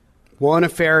 one a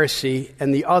Pharisee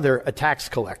and the other a tax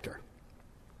collector.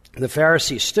 The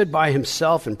Pharisee stood by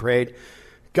himself and prayed,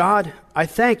 God, I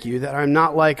thank you that I'm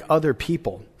not like other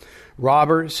people,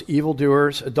 robbers,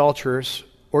 evildoers, adulterers,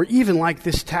 or even like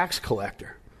this tax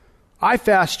collector. I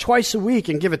fast twice a week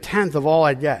and give 1/10 of all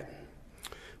I get.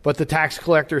 But the tax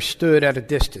collector stood at a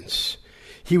distance.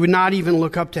 He would not even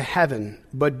look up to heaven,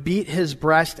 but beat his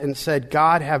breast and said,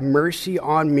 God, have mercy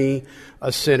on me,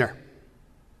 a sinner.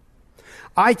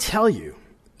 I tell you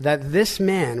that this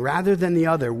man, rather than the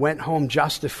other, went home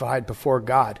justified before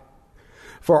God.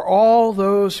 For all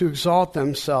those who exalt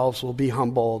themselves will be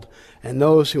humbled, and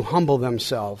those who humble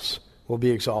themselves will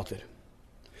be exalted.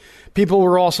 People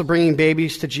were also bringing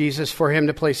babies to Jesus for him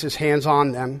to place his hands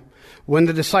on them. When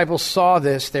the disciples saw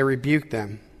this, they rebuked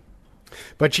them.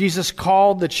 But Jesus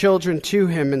called the children to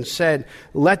him and said,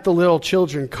 let the little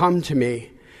children come to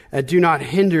me, and do not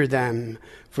hinder them,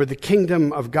 for the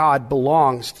kingdom of God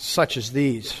belongs to such as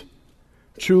these.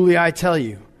 Truly I tell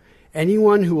you,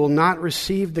 anyone who will not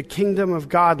receive the kingdom of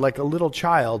God like a little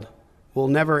child will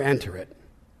never enter it.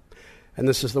 And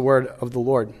this is the word of the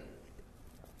Lord.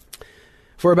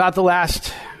 For about the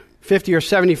last 50 or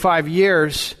 75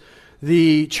 years,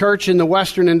 the church in the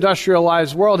Western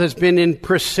industrialized world has been in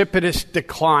precipitous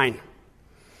decline.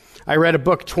 I read a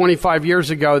book 25 years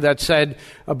ago that said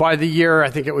by the year, I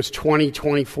think it was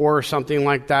 2024 or something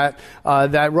like that,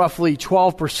 that roughly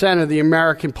 12% of the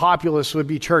American populace would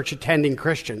be church-attending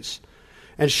Christians.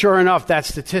 And sure enough, that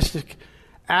statistic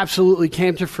absolutely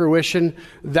came to fruition.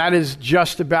 That is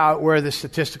just about where the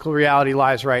statistical reality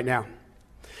lies right now.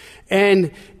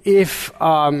 And if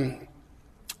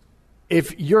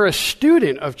you're a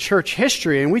student of church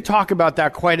history, and we talk about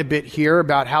that quite a bit here,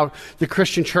 about how the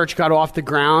Christian church got off the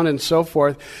ground and so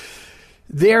forth,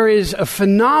 there is a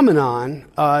phenomenon,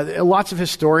 lots of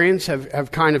historians have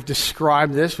kind of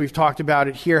described this, we've talked about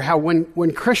it here, how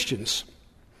when Christians,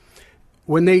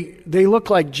 when they look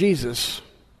like Jesus,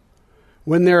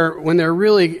 when they're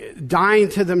really dying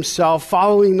to themselves,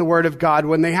 following the Word of God,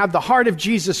 when they have the heart of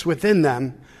Jesus within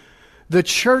them, the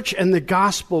church and the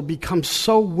gospel become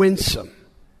so winsome.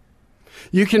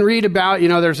 You can read about,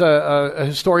 there's a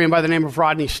historian by the name of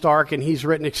Rodney Stark, and he's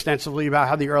written extensively about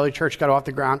how the early church got off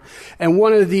the ground. And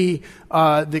one of the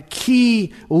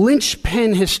key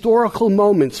linchpin historical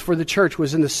moments for the church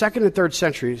was in the 2nd and 3rd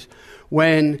centuries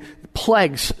when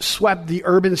plagues swept the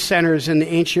urban centers in the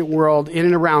ancient world in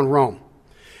and around Rome.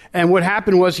 And what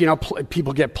happened was,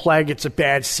 people get plague, it's a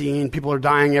bad scene, people are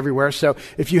dying everywhere. So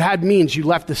if you had means, you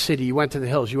left the city, you went to the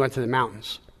hills, you went to the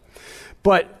mountains.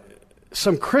 But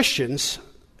some Christians,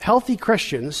 healthy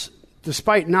Christians,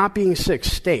 despite not being sick,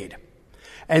 stayed.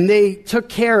 And they took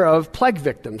care of plague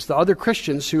victims, the other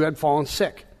Christians who had fallen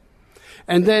sick.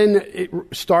 And then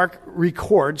Stark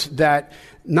records that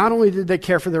not only did they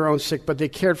care for their own sick, but they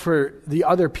cared for the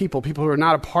other people who are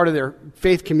not a part of their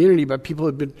faith community, but people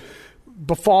who had been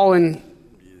befallen,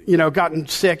 gotten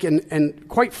sick. And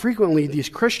quite frequently, these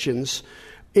Christians,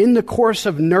 in the course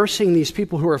of nursing these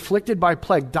people who were afflicted by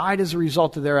plague, died as a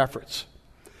result of their efforts.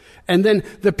 And then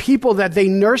the people that they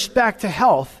nursed back to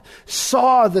health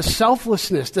saw the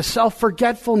selflessness, the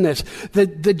self-forgetfulness,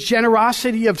 the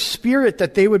generosity of spirit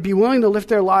that they would be willing to lift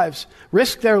their lives,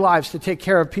 risk their lives to take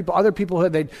care of people, other people who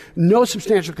they had no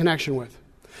substantial connection with.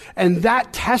 And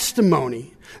that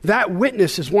testimony, that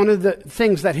witness is one of the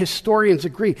things that historians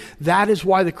agree. That is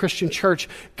why the Christian church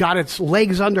got its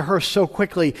legs under her so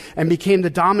quickly and became the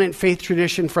dominant faith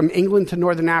tradition from England to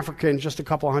Northern Africa in just a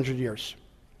couple hundred years.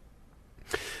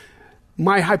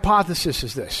 My hypothesis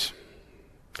is this.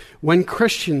 When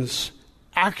Christians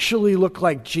actually look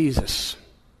like Jesus,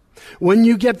 when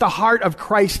you get the heart of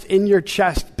Christ in your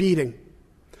chest beating,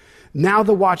 now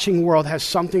the watching world has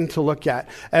something to look at.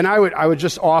 And I would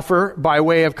just offer, by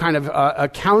way of kind of a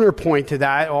counterpoint to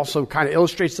that, also kind of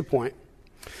illustrates the point,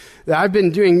 that I've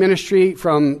been doing ministry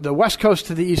from the West Coast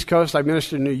to the East Coast. I've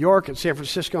ministered in New York and San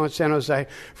Francisco and San Jose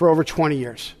for over 20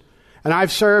 years. And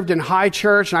I've served in high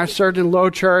church, and I've served in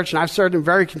low church, and I've served in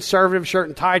very conservative shirt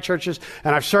and tie churches,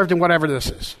 and I've served in whatever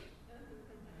this is.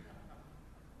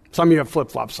 Some of you have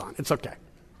flip-flops on. It's okay.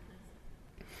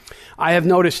 I have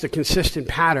noticed a consistent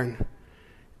pattern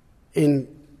in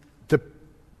the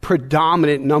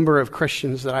predominant number of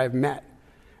Christians that I've met.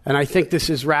 And I think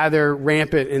this is rather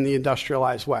rampant in the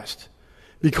industrialized West.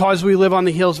 Because we live on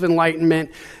the heels of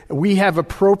enlightenment, we have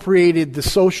appropriated the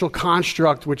social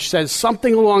construct which says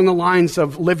something along the lines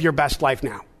of live your best life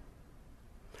now.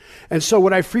 And so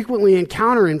what I frequently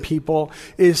encounter in people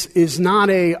is not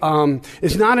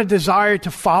a desire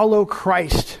to follow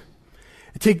Christ,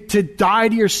 to die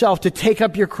to yourself, to take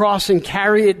up your cross and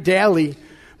carry it daily,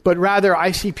 but rather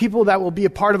I see people that will be a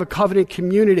part of a covenant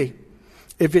community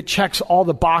if it checks all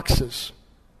the boxes,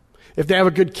 if they have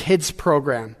a good kids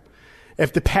program,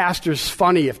 if the pastor's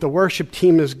funny, if the worship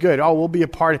team is good, we'll be a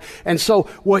part of it. And so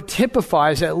what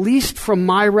typifies, at least from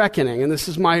my reckoning, and this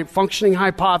is my functioning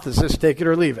hypothesis, take it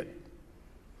or leave it,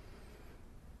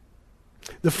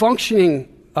 the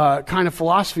functioning kind of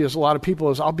philosophy is a lot of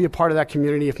people is I'll be a part of that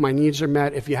community if my needs are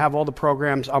met, if you have all the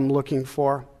programs I'm looking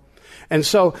for. And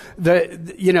so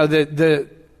this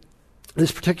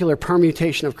particular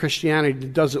permutation of Christianity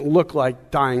doesn't look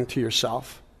like dying to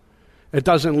yourself. It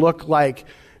doesn't look like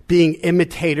being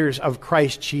imitators of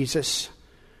Christ Jesus.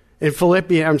 In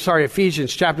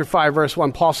Ephesians chapter 5, verse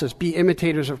 1, Paul says, be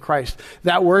imitators of Christ.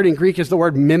 That word in Greek is the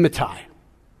word mimetai.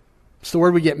 It's the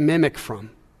word we get mimic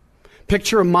from.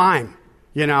 Picture a mime,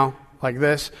 like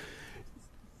this.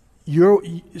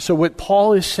 So what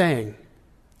Paul is saying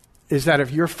is that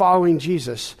if you're following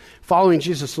Jesus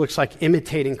looks like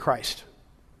imitating Christ.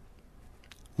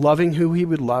 Loving who he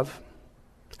would love,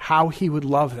 how he would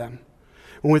love them,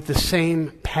 with the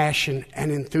same passion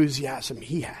and enthusiasm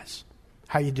he has.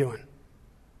 How you doing?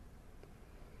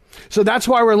 So that's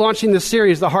why we're launching this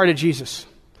series, The Heart of Jesus.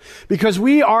 Because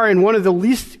we are in one of the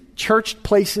least churched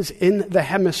places in the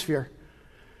hemisphere.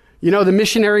 The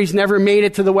missionaries never made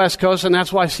it to the West Coast, and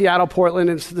that's why Seattle,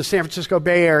 Portland, and the San Francisco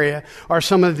Bay Area are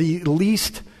some of the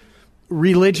least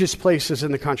religious places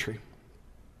in the country.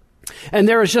 And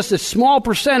there is just a small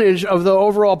percentage of the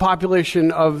overall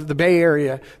population of the Bay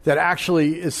Area that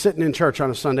actually is sitting in church on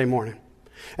a Sunday morning.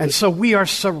 And so we are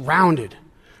surrounded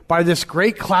by this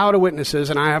great cloud of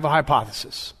witnesses, and I have a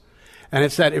hypothesis. And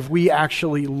it's that if we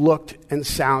actually looked and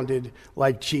sounded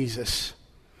like Jesus,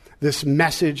 this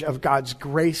message of God's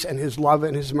grace and his love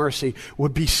and his mercy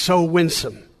would be so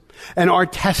winsome. And our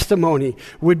testimony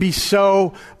would be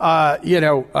so,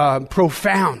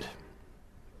 profound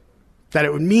that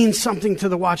it would mean something to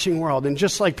the watching world. And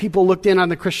just like people looked in on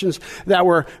the Christians that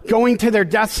were going to their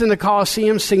deaths in the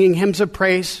Colosseum singing hymns of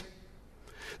praise,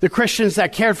 the Christians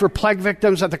that cared for plague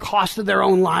victims at the cost of their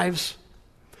own lives,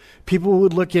 people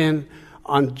would look in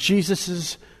on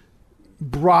Jesus's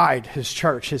bride, his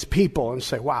church, his people, and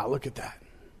say, wow, look at that.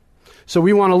 So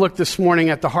we want to look this morning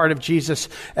at the heart of Jesus.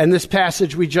 And this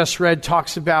passage we just read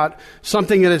talks about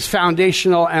something that is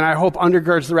foundational and I hope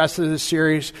undergirds the rest of this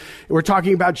series. We're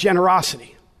talking about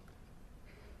generosity.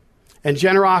 And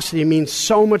generosity means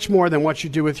so much more than what you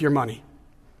do with your money.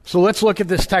 So let's look at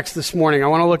this text this morning. I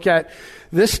want to look at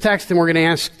this text and we're going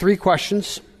to ask 3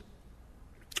 questions.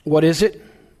 What is it?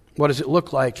 What does it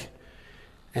look like?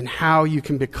 And how you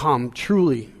can become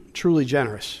truly, truly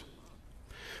generous.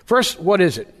 First, what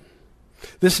is it?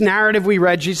 This narrative we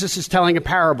read, Jesus is telling a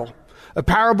parable. A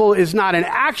parable is not an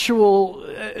actual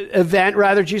event.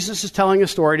 Rather, Jesus is telling a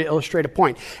story to illustrate a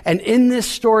point. And in this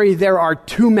story, there are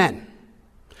 2 men.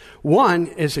 One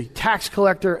is a tax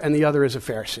collector and the other is a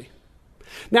Pharisee.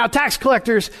 Now, tax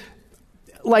collectors,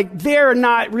 they're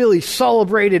not really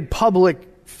celebrated public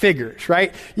figures,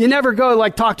 right? You never go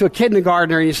talk to a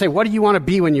kindergartner and you say, what do you want to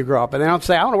be when you grow up? And they don't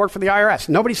say, I want to work for the IRS.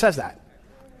 Nobody says that,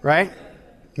 right?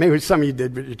 Maybe some of you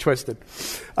did, but you're twisted.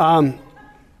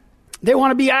 They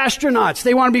want to be astronauts.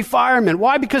 They want to be firemen.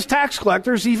 Why? Because tax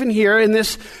collectors, even here in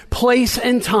this place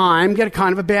and time, get a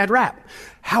kind of a bad rap.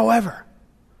 However,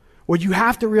 What you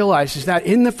have to realize is that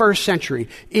in the first century,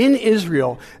 in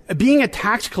Israel, being a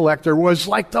tax collector was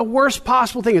like the worst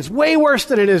possible thing. It's way worse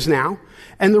than it is now.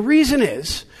 And the reason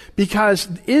is because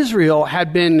Israel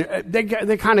had been, they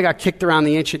kind of got kicked around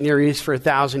the ancient Near East for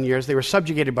 1,000 years. They were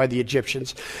subjugated by the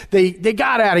Egyptians. They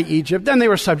got out of Egypt. Then they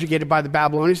were subjugated by the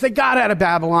Babylonians. They got out of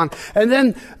Babylon. And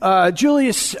then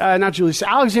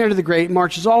Alexander the Great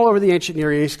marches all over the ancient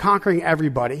Near East, conquering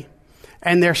everybody.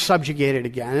 And they're subjugated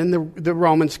again. And the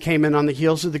Romans came in on the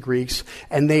heels of the Greeks,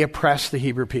 and they oppressed the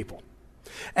Hebrew people.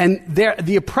 And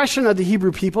the oppression of the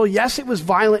Hebrew people, yes, it was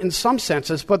violent in some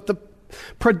senses, but the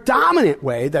predominant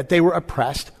way that they were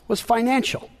oppressed was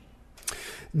financial.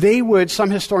 Some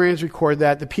historians record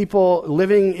that the people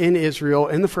living in Israel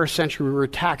in the first century were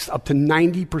taxed up to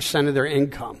 90% of their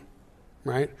income,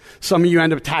 right? Some of you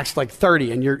end up taxed like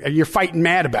 30, and you're fighting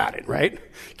mad about it, right?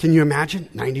 Can you imagine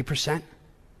 90%?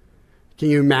 Can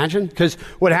you imagine? Because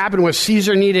what happened was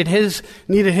Caesar needed his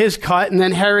cut, and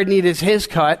then Herod needed his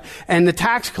cut, and the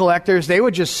tax collectors, they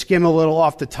would just skim a little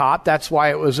off the top. That's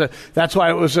why it was a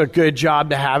good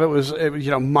job to have. It was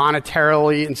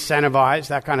monetarily incentivized,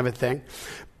 that kind of a thing.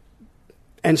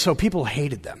 And so people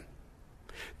hated them.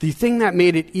 The thing that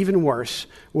made it even worse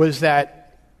was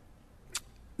that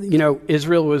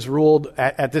Israel was ruled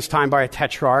at this time by a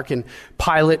tetrarch, and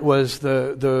Pilate was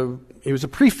he was a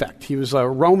prefect. He was a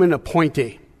Roman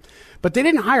appointee. But they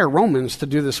didn't hire Romans to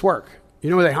do this work. You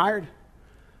know what they hired?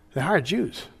 They hired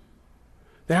Jews.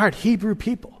 They hired Hebrew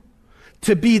people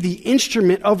to be the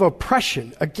instrument of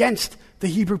oppression against the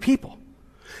Hebrew people.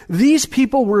 These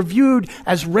people were viewed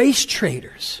as race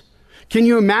traitors. Can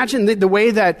you imagine the way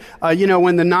that,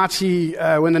 when the Nazi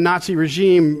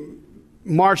regime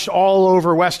marched all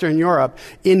over Western Europe,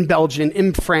 in Belgium,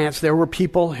 in France, there were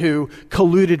people who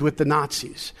colluded with the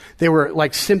Nazis. They were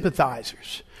like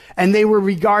sympathizers. And they were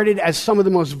regarded as some of the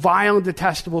most vile,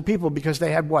 detestable people because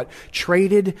they had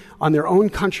traded on their own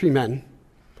countrymen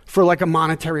for like a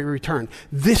monetary return.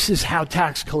 This is how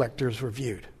tax collectors were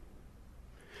viewed.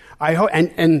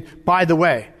 And by the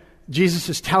way, Jesus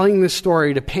is telling this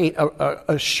story to paint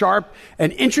a sharp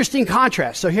and interesting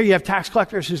contrast. So here you have tax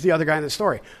collectors. Who's the other guy in the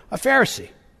story? A Pharisee.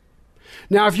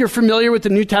 Now, if you're familiar with the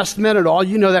New Testament at all,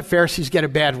 you know that Pharisees get a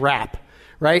bad rap,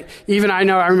 right? Even I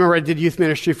remember I did youth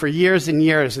ministry for years and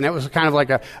years, and that was kind of like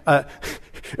it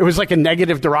was like a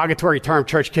negative derogatory term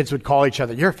church kids would call each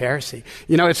other. You're a Pharisee.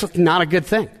 It's not a good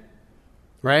thing,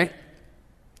 right?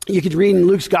 You could read in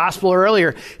Luke's gospel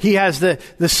earlier, he has the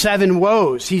 7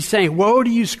 woes. He's saying, woe to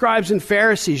you scribes and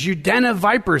Pharisees, you den of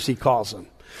vipers, he calls them.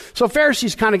 So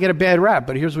Pharisees kind of get a bad rap,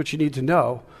 but here's what you need to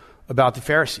know about the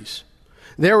Pharisees.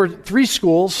 There were 3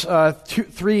 schools,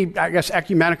 3, I guess,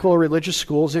 ecumenical or religious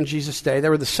schools in Jesus' day. There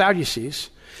were the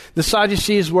Sadducees. The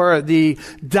Sadducees were the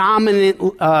dominant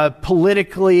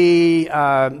politically,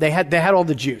 they had all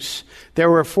the Jews. There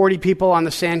were 40 people on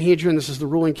the Sanhedrin. This is the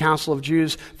ruling council of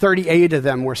Jews. 38 of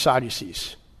them were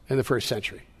Sadducees in the first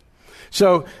century.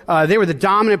 So they were the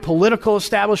dominant political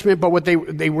establishment, but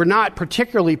they were not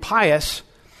particularly pious,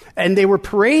 and they were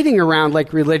parading around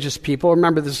like religious people.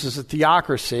 Remember, this is a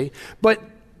theocracy, but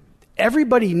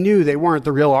everybody knew they weren't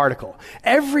the real article.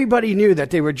 Everybody knew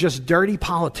that they were just dirty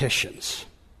politicians.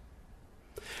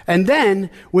 And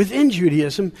then, within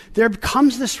Judaism, there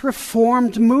comes this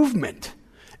reformed movement.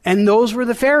 And those were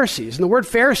the Pharisees. And the word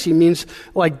Pharisee means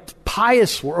like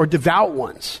pious or devout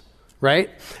ones, right?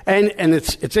 And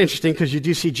it's interesting because you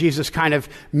do see Jesus kind of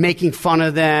making fun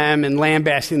of them and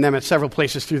lambasting them at several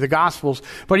places through the Gospels.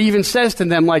 But he even says to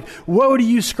them, like, woe to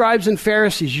you scribes and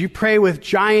Pharisees, you pray with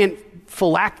giant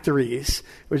phylacteries,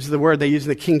 which is the word they use in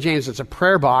the King James. It's a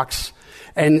prayer box.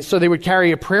 And so they would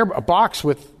carry a box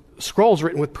with scrolls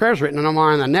written with prayers written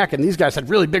on the neck, and these guys had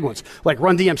really big ones, like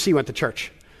Run DMC went to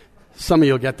church. Some of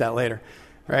you will get that later,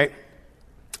 right?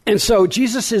 And so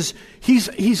Jesus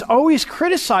he's always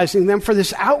criticizing them for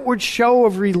this outward show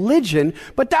of religion,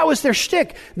 but that was their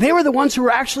shtick. They were the ones who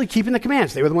were actually keeping the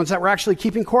commands. They were the ones that were actually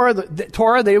keeping the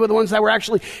Torah. They were the ones that were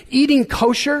actually eating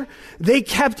kosher. They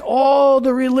kept all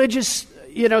the religious,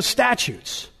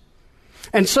 statutes.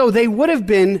 And so they would have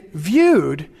been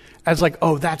viewed as like,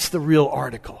 oh, that's the real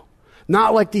article.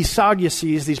 Not like these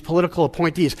Sadducees, these political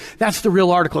appointees. That's the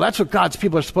real article. That's what God's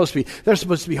people are supposed to be. They're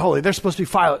supposed to be holy. They're supposed to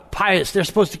be pious. They're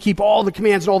supposed to keep all the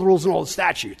commands and all the rules and all the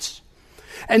statutes.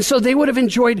 And so they would have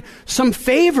enjoyed some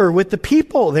favor with the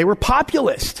people. They were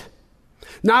populist.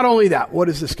 Not only that, what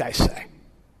does this guy say?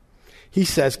 He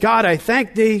says, God, I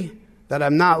thank thee that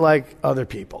I'm not like other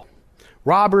people.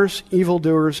 Robbers,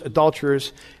 evildoers,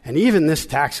 adulterers, and even this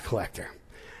tax collector.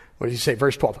 What does he say?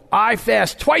 Verse 12. I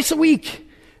fast twice a week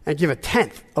and give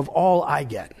 1/10 of all I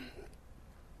get.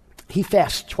 He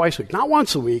fasts twice a week, not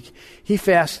once a week. He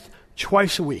fasts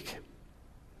twice a week.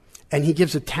 And he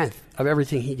gives a tenth of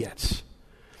everything he gets.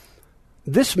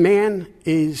 This man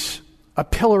is a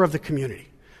pillar of the community.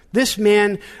 This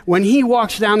man, when he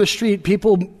walks down the street,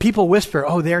 people whisper,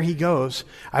 oh, there he goes.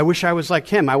 I wish I was like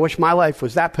him. I wish my life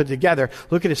was that put together.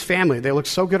 Look at his family. They look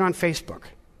so good on Facebook.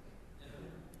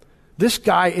 This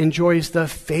guy enjoys the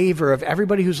favor of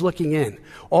everybody who's looking in.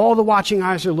 All the watching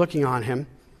eyes are looking on him.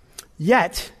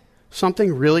 Yet,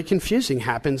 something really confusing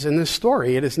happens in this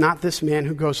story. It is not this man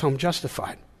who goes home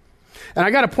justified. And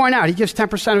I got to point out, he gives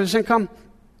 10% of his income.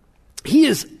 He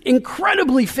is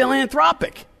incredibly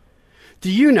philanthropic.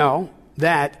 Do you know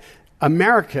that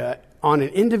America, on an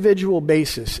individual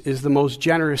basis, is the most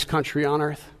generous country on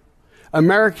earth?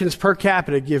 Americans per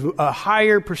capita give a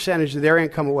higher percentage of their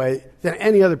income away than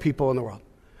any other people in the world.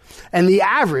 And the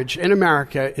average in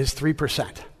America is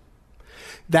 3%.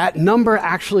 That number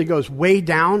actually goes way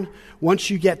down once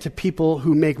you get to people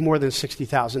who make more than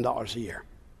 $60,000 a year.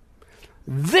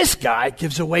 This guy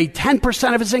gives away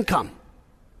 10% of his income.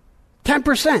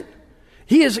 10%.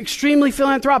 He is extremely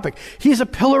philanthropic. He is a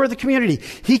pillar of the community.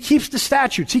 He keeps the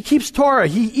statutes. He keeps Torah.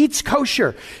 He eats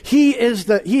kosher. He is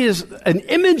an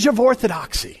image of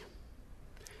orthodoxy.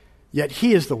 Yet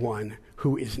he is the one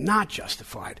who is not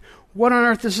justified. What on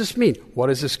earth does this mean?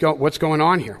 What's going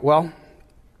on here? Well,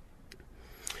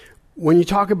 when you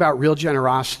talk about real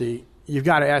generosity, you've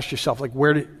got to ask yourself, like,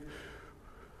 where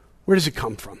does it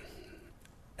come from?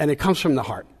 And it comes from the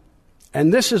heart.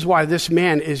 And this is why this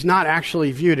man is not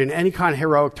actually viewed in any kind of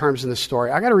heroic terms in the story.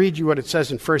 I got to read you what it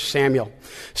says in 1 Samuel.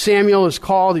 Samuel is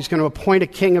called. He's going to appoint a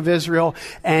king of Israel,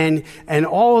 and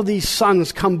all of these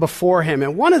sons come before him.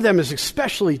 And one of them is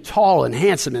especially tall and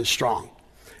handsome and strong.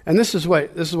 And this is what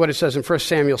it says in 1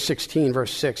 Samuel 16,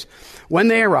 verse 6. When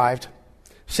they arrived,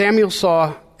 Samuel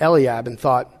saw Eliab and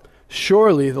thought,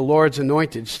 surely the Lord's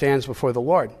anointed stands before the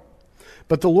Lord.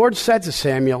 But the Lord said to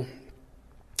Samuel,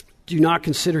 do not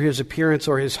consider his appearance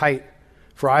or his height,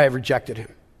 for I have rejected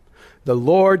him. The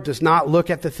Lord does not look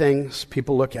at the things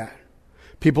people look at.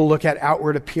 People look at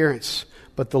outward appearance,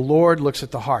 but the Lord looks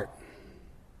at the heart.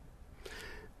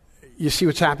 You see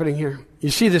what's happening here? You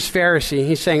see this Pharisee,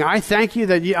 he's saying, I thank you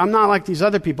that I'm not like these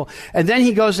other people. And then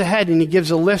he goes ahead and he gives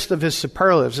a list of his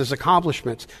superlatives, his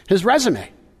accomplishments, his resume.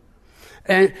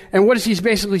 And what is he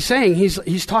basically saying?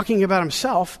 He's talking about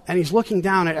himself, and he's looking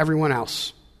down at everyone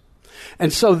else.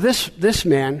 And so this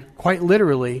man, quite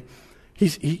literally,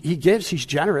 he's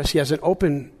generous. He has an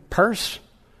open purse,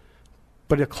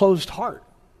 but a closed heart.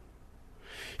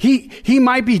 He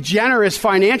might be generous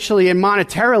financially and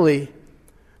monetarily,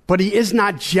 but he is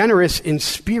not generous in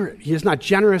spirit. He is not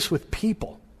generous with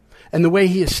people and the way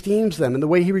he esteems them and the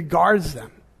way he regards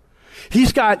them.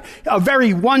 He's got a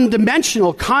very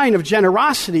one-dimensional kind of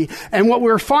generosity, and what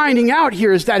we're finding out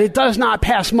here is that it does not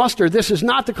pass muster. This is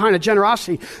not the kind of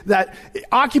generosity that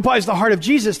occupies the heart of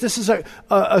Jesus. This is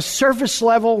a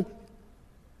surface-level,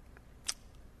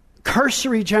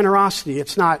 cursory generosity.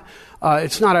 It's not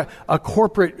a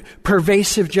corporate,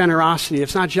 pervasive generosity.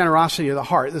 It's not generosity of the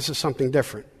heart. This is something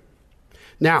different.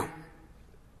 Now,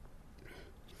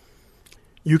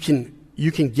 you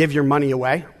can give your money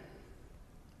away.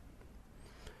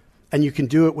 And you can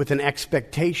do it with an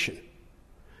expectation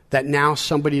that now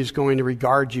somebody is going to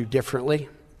regard you differently,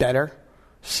 better,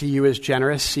 see you as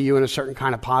generous, see you in a certain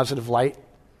kind of positive light.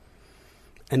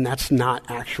 And that's not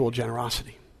actual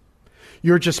generosity.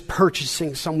 You're just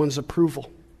purchasing someone's approval.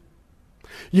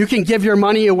 You can give your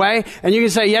money away and you can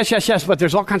say, yes, yes, yes, but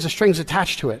there's all kinds of strings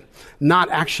attached to it. Not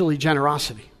actually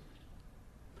generosity.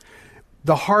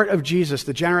 The heart of Jesus,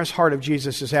 the generous heart of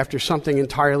Jesus, is after something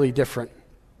entirely different.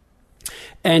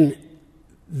 And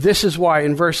this is why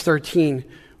in verse 13,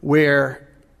 where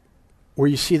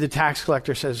you see the tax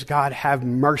collector says, God, have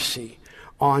mercy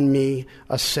on me,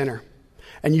 a sinner.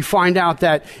 And you find out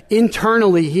that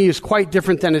internally he is quite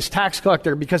different than his tax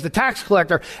collector, because the tax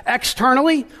collector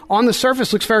externally, on the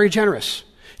surface, looks very generous.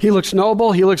 He looks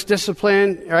noble, he looks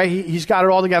disciplined, right? He's got it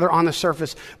all together on the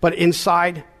surface. But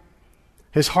inside,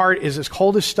 his heart is as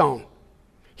cold as stone.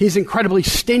 He's incredibly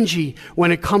stingy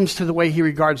when it comes to the way he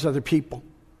regards other people.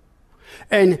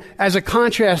 And as a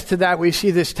contrast to that, we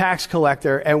see this tax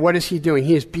collector, and what is he doing?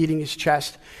 He is beating his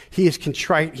chest. He is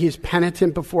contrite. He is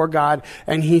penitent before God,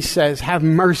 and he says, have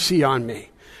mercy on me.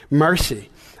 Mercy.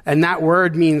 And that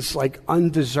word means like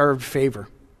undeserved favor.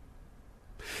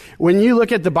 When you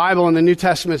look at the Bible in the New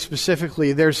Testament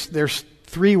specifically, there's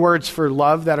three words for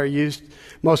love that are used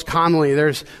most commonly.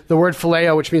 There's the word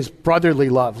phileo, which means brotherly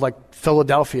love, like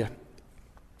Philadelphia.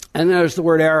 And then there's the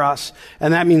word eros,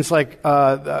 and that means like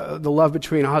the love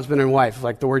between a husband and wife,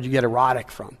 like the word you get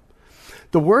erotic from.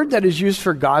 The word that is used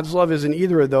for God's love isn't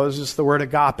either of those. It's the word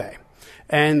agape.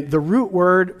 And the root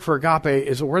word for agape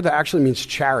is a word that actually means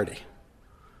charity.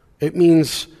 It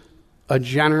means a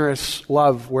generous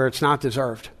love where it's not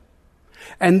deserved.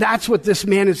 And that's what this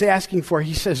man is asking for.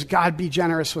 He says, God, be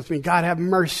generous with me. God, have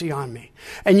mercy on me.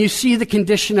 And you see the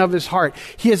condition of his heart.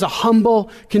 He has a humble,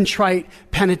 contrite,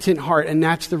 penitent heart, and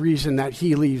that's the reason that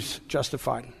he leaves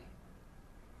justified.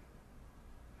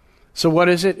 So what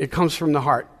is it? It comes from the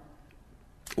heart.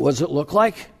 What does it look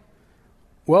like?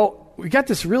 Well, we got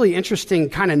this really interesting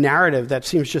kind of narrative that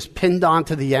seems just pinned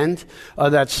onto the end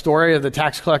of that story of the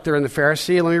tax collector and the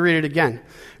Pharisee. Let me read it again.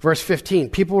 Verse 15,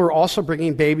 people were also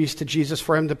bringing babies to Jesus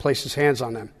for him to place his hands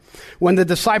on them. When the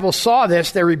disciples saw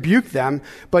this, they rebuked them,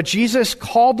 but Jesus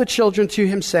called the children to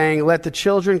him, saying, let the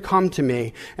children come to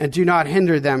me, and do not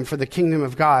hinder them, for the kingdom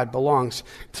of God belongs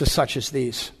to such as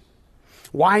these.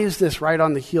 Why is this right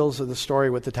on the heels of the story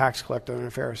with the tax collector and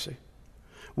the Pharisee?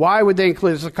 Why would they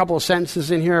include, there's a couple of sentences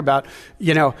in here about,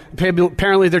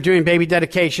 apparently they're doing baby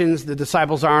dedications. The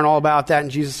disciples aren't all about that.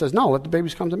 And Jesus says, no, let the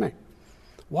babies come to me.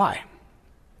 Why?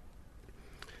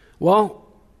 Well,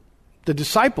 the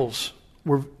disciples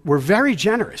were very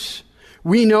generous.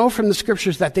 We know from the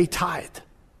scriptures that they tithed.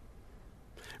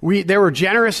 They were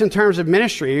generous in terms of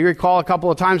ministry. You recall a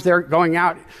couple of times they're going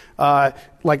out,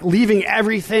 leaving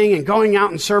everything and going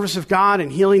out in service of God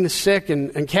and healing the sick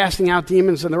and casting out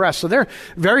demons and the rest. So they're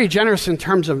very generous in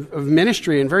terms of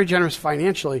ministry and very generous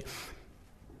financially.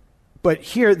 But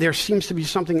here there seems to be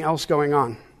something else going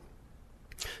on.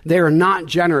 They are not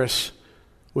generous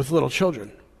with little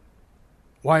children.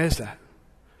 Why is that?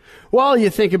 Well, you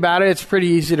think about it, it's pretty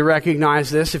easy to recognize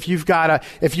this. If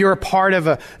you're a part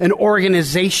of an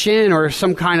organization or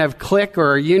some kind of clique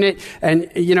or a unit,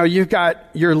 and you've got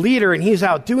your leader and he's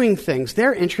out doing things,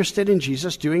 they're interested in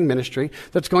Jesus doing ministry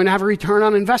that's going to have a return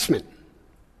on investment.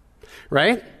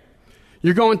 Right?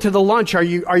 You're going to the lunch. Are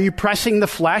you pressing the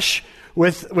flesh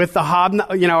with the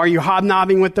are you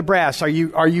hobnobbing with the brass? Are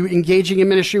you engaging in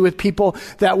ministry with people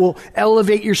that will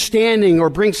elevate your standing or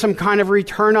bring some kind of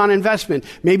return on investment?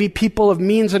 Maybe people of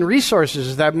means and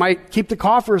resources that might keep the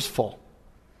coffers full.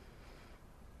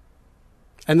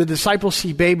 And the disciples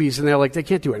see babies and they're like, they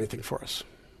can't do anything for us.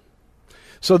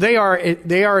 So they are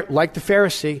like the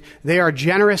Pharisee. They are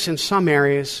generous in some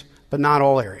areas, but not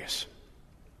all areas.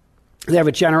 They have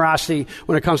a generosity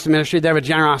when it comes to ministry. They have a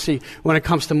generosity when it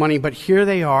comes to money. But here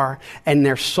they are, and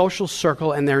their social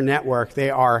circle and their network, they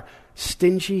are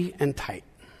stingy and tight.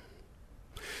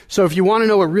 So if you want to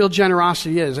know what real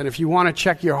generosity is, and if you want to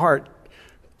check your heart,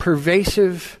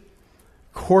 pervasive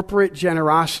corporate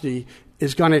generosity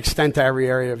is going to extend to every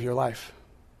area of your life.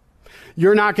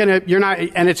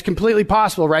 And it's completely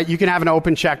possible, right? You can have an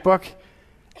open checkbook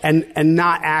and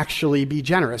not actually be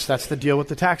generous. That's the deal with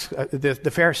the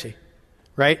Pharisee.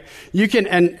 Right? You can,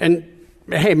 and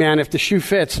hey man, if the shoe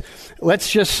fits,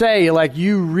 let's just say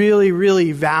you really,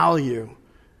 really value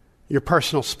your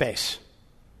personal space.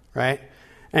 Right?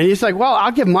 And he's like, well,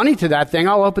 I'll give money to that thing.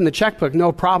 I'll open the checkbook,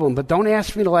 no problem. But don't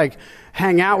ask me to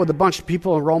hang out with a bunch of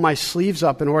people and roll my sleeves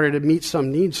up in order to meet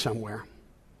some need somewhere.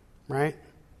 Right?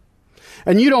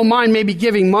 And you don't mind maybe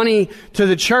giving money to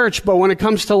the church, but when it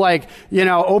comes to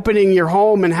opening your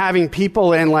home and having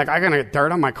people in, I got to get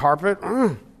dirt on my carpet.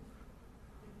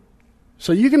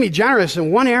 So you can be generous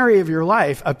in one area of your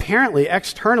life, apparently,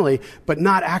 externally, but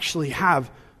not actually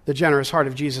have the generous heart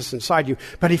of Jesus inside you.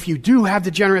 But if you do have the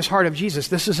generous heart of Jesus,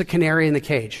 this is a canary in the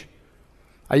cage.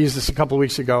 I used this a couple of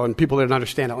weeks ago, and people didn't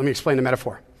understand it. Let me explain the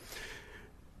metaphor.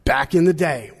 Back in the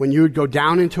day, when you would go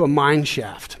down into a mine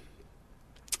shaft,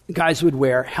 guys would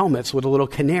wear helmets with a little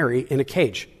canary in a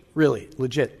cage. Really,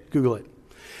 legit. Google it.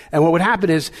 And what would happen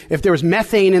is, if there was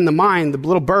methane in the mine, the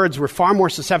little birds were far more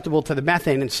susceptible to the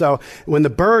methane. And so when the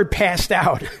bird passed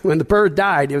out, when the bird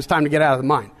died, it was time to get out of the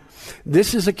mine.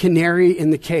 This is a canary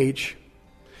in the cage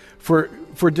for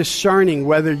discerning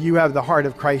whether you have the heart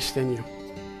of Christ in you.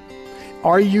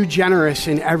 Are you generous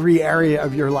in every area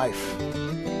of your life?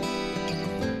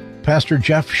 Pastor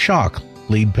Jeff Schock,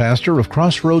 lead pastor of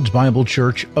Crossroads Bible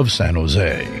Church of San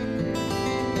Jose.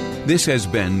 This has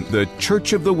been the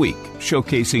Church of the Week,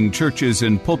 showcasing churches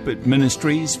and pulpit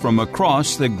ministries from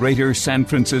across the greater San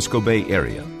Francisco Bay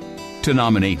Area. To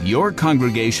nominate your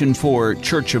congregation for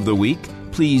Church of the Week,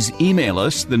 please email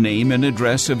us the name and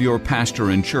address of your pastor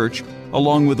and church,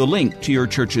 along with a link to your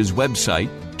church's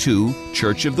website to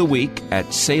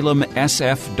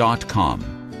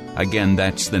churchoftheweek@salemsf.com. Again,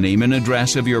 that's the name and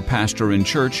address of your pastor and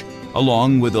church,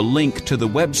 along with a link to the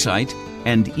website,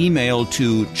 and email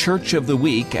to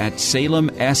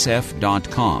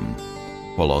churchoftheweek@salemsf.com.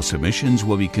 While all submissions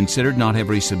will be considered, not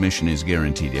every submission is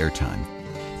guaranteed airtime.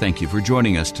 Thank you for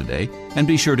joining us today, and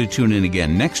be sure to tune in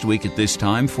again next week at this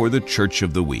time for the Church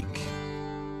of the Week.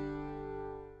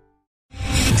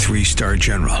 3-star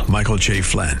General Michael J.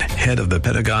 Flynn, head of the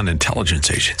Pentagon Intelligence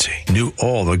Agency, knew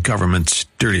all the government's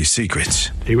dirty secrets.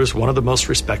 He was one of the most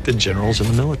respected generals in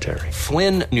the military.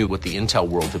 Flynn knew what the intel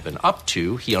world had been up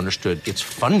to. He understood its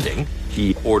funding.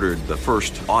 He ordered the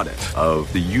first audit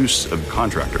of the use of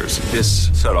contractors. This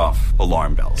set off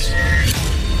alarm bells.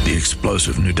 The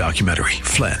explosive new documentary,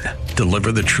 Flynn,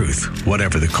 Deliver the Truth,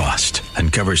 Whatever the Cost,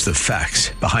 uncovers the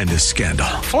facts behind this scandal.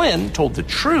 Flynn told the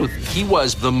truth. He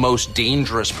was the most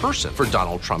dangerous person for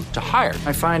Donald Trump to hire.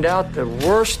 I find out the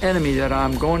worst enemy that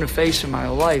I'm going to face in my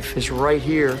life is right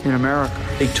here in America.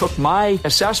 They took my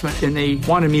assessment and they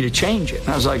wanted me to change it. And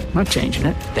I was like, I'm not changing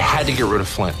it. They had to get rid of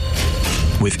Flynn.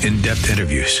 With in-depth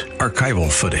interviews,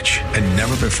 archival footage, and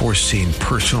never-before-seen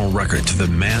personal records of the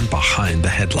man behind the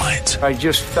headlines. I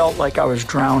just felt like I was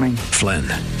drowning. Flynn,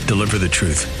 Deliver the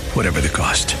Truth, Whatever the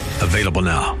Cost. Available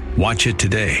now. Watch it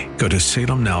today. Go to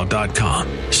salemnow.com.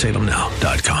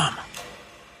 salemnow.com.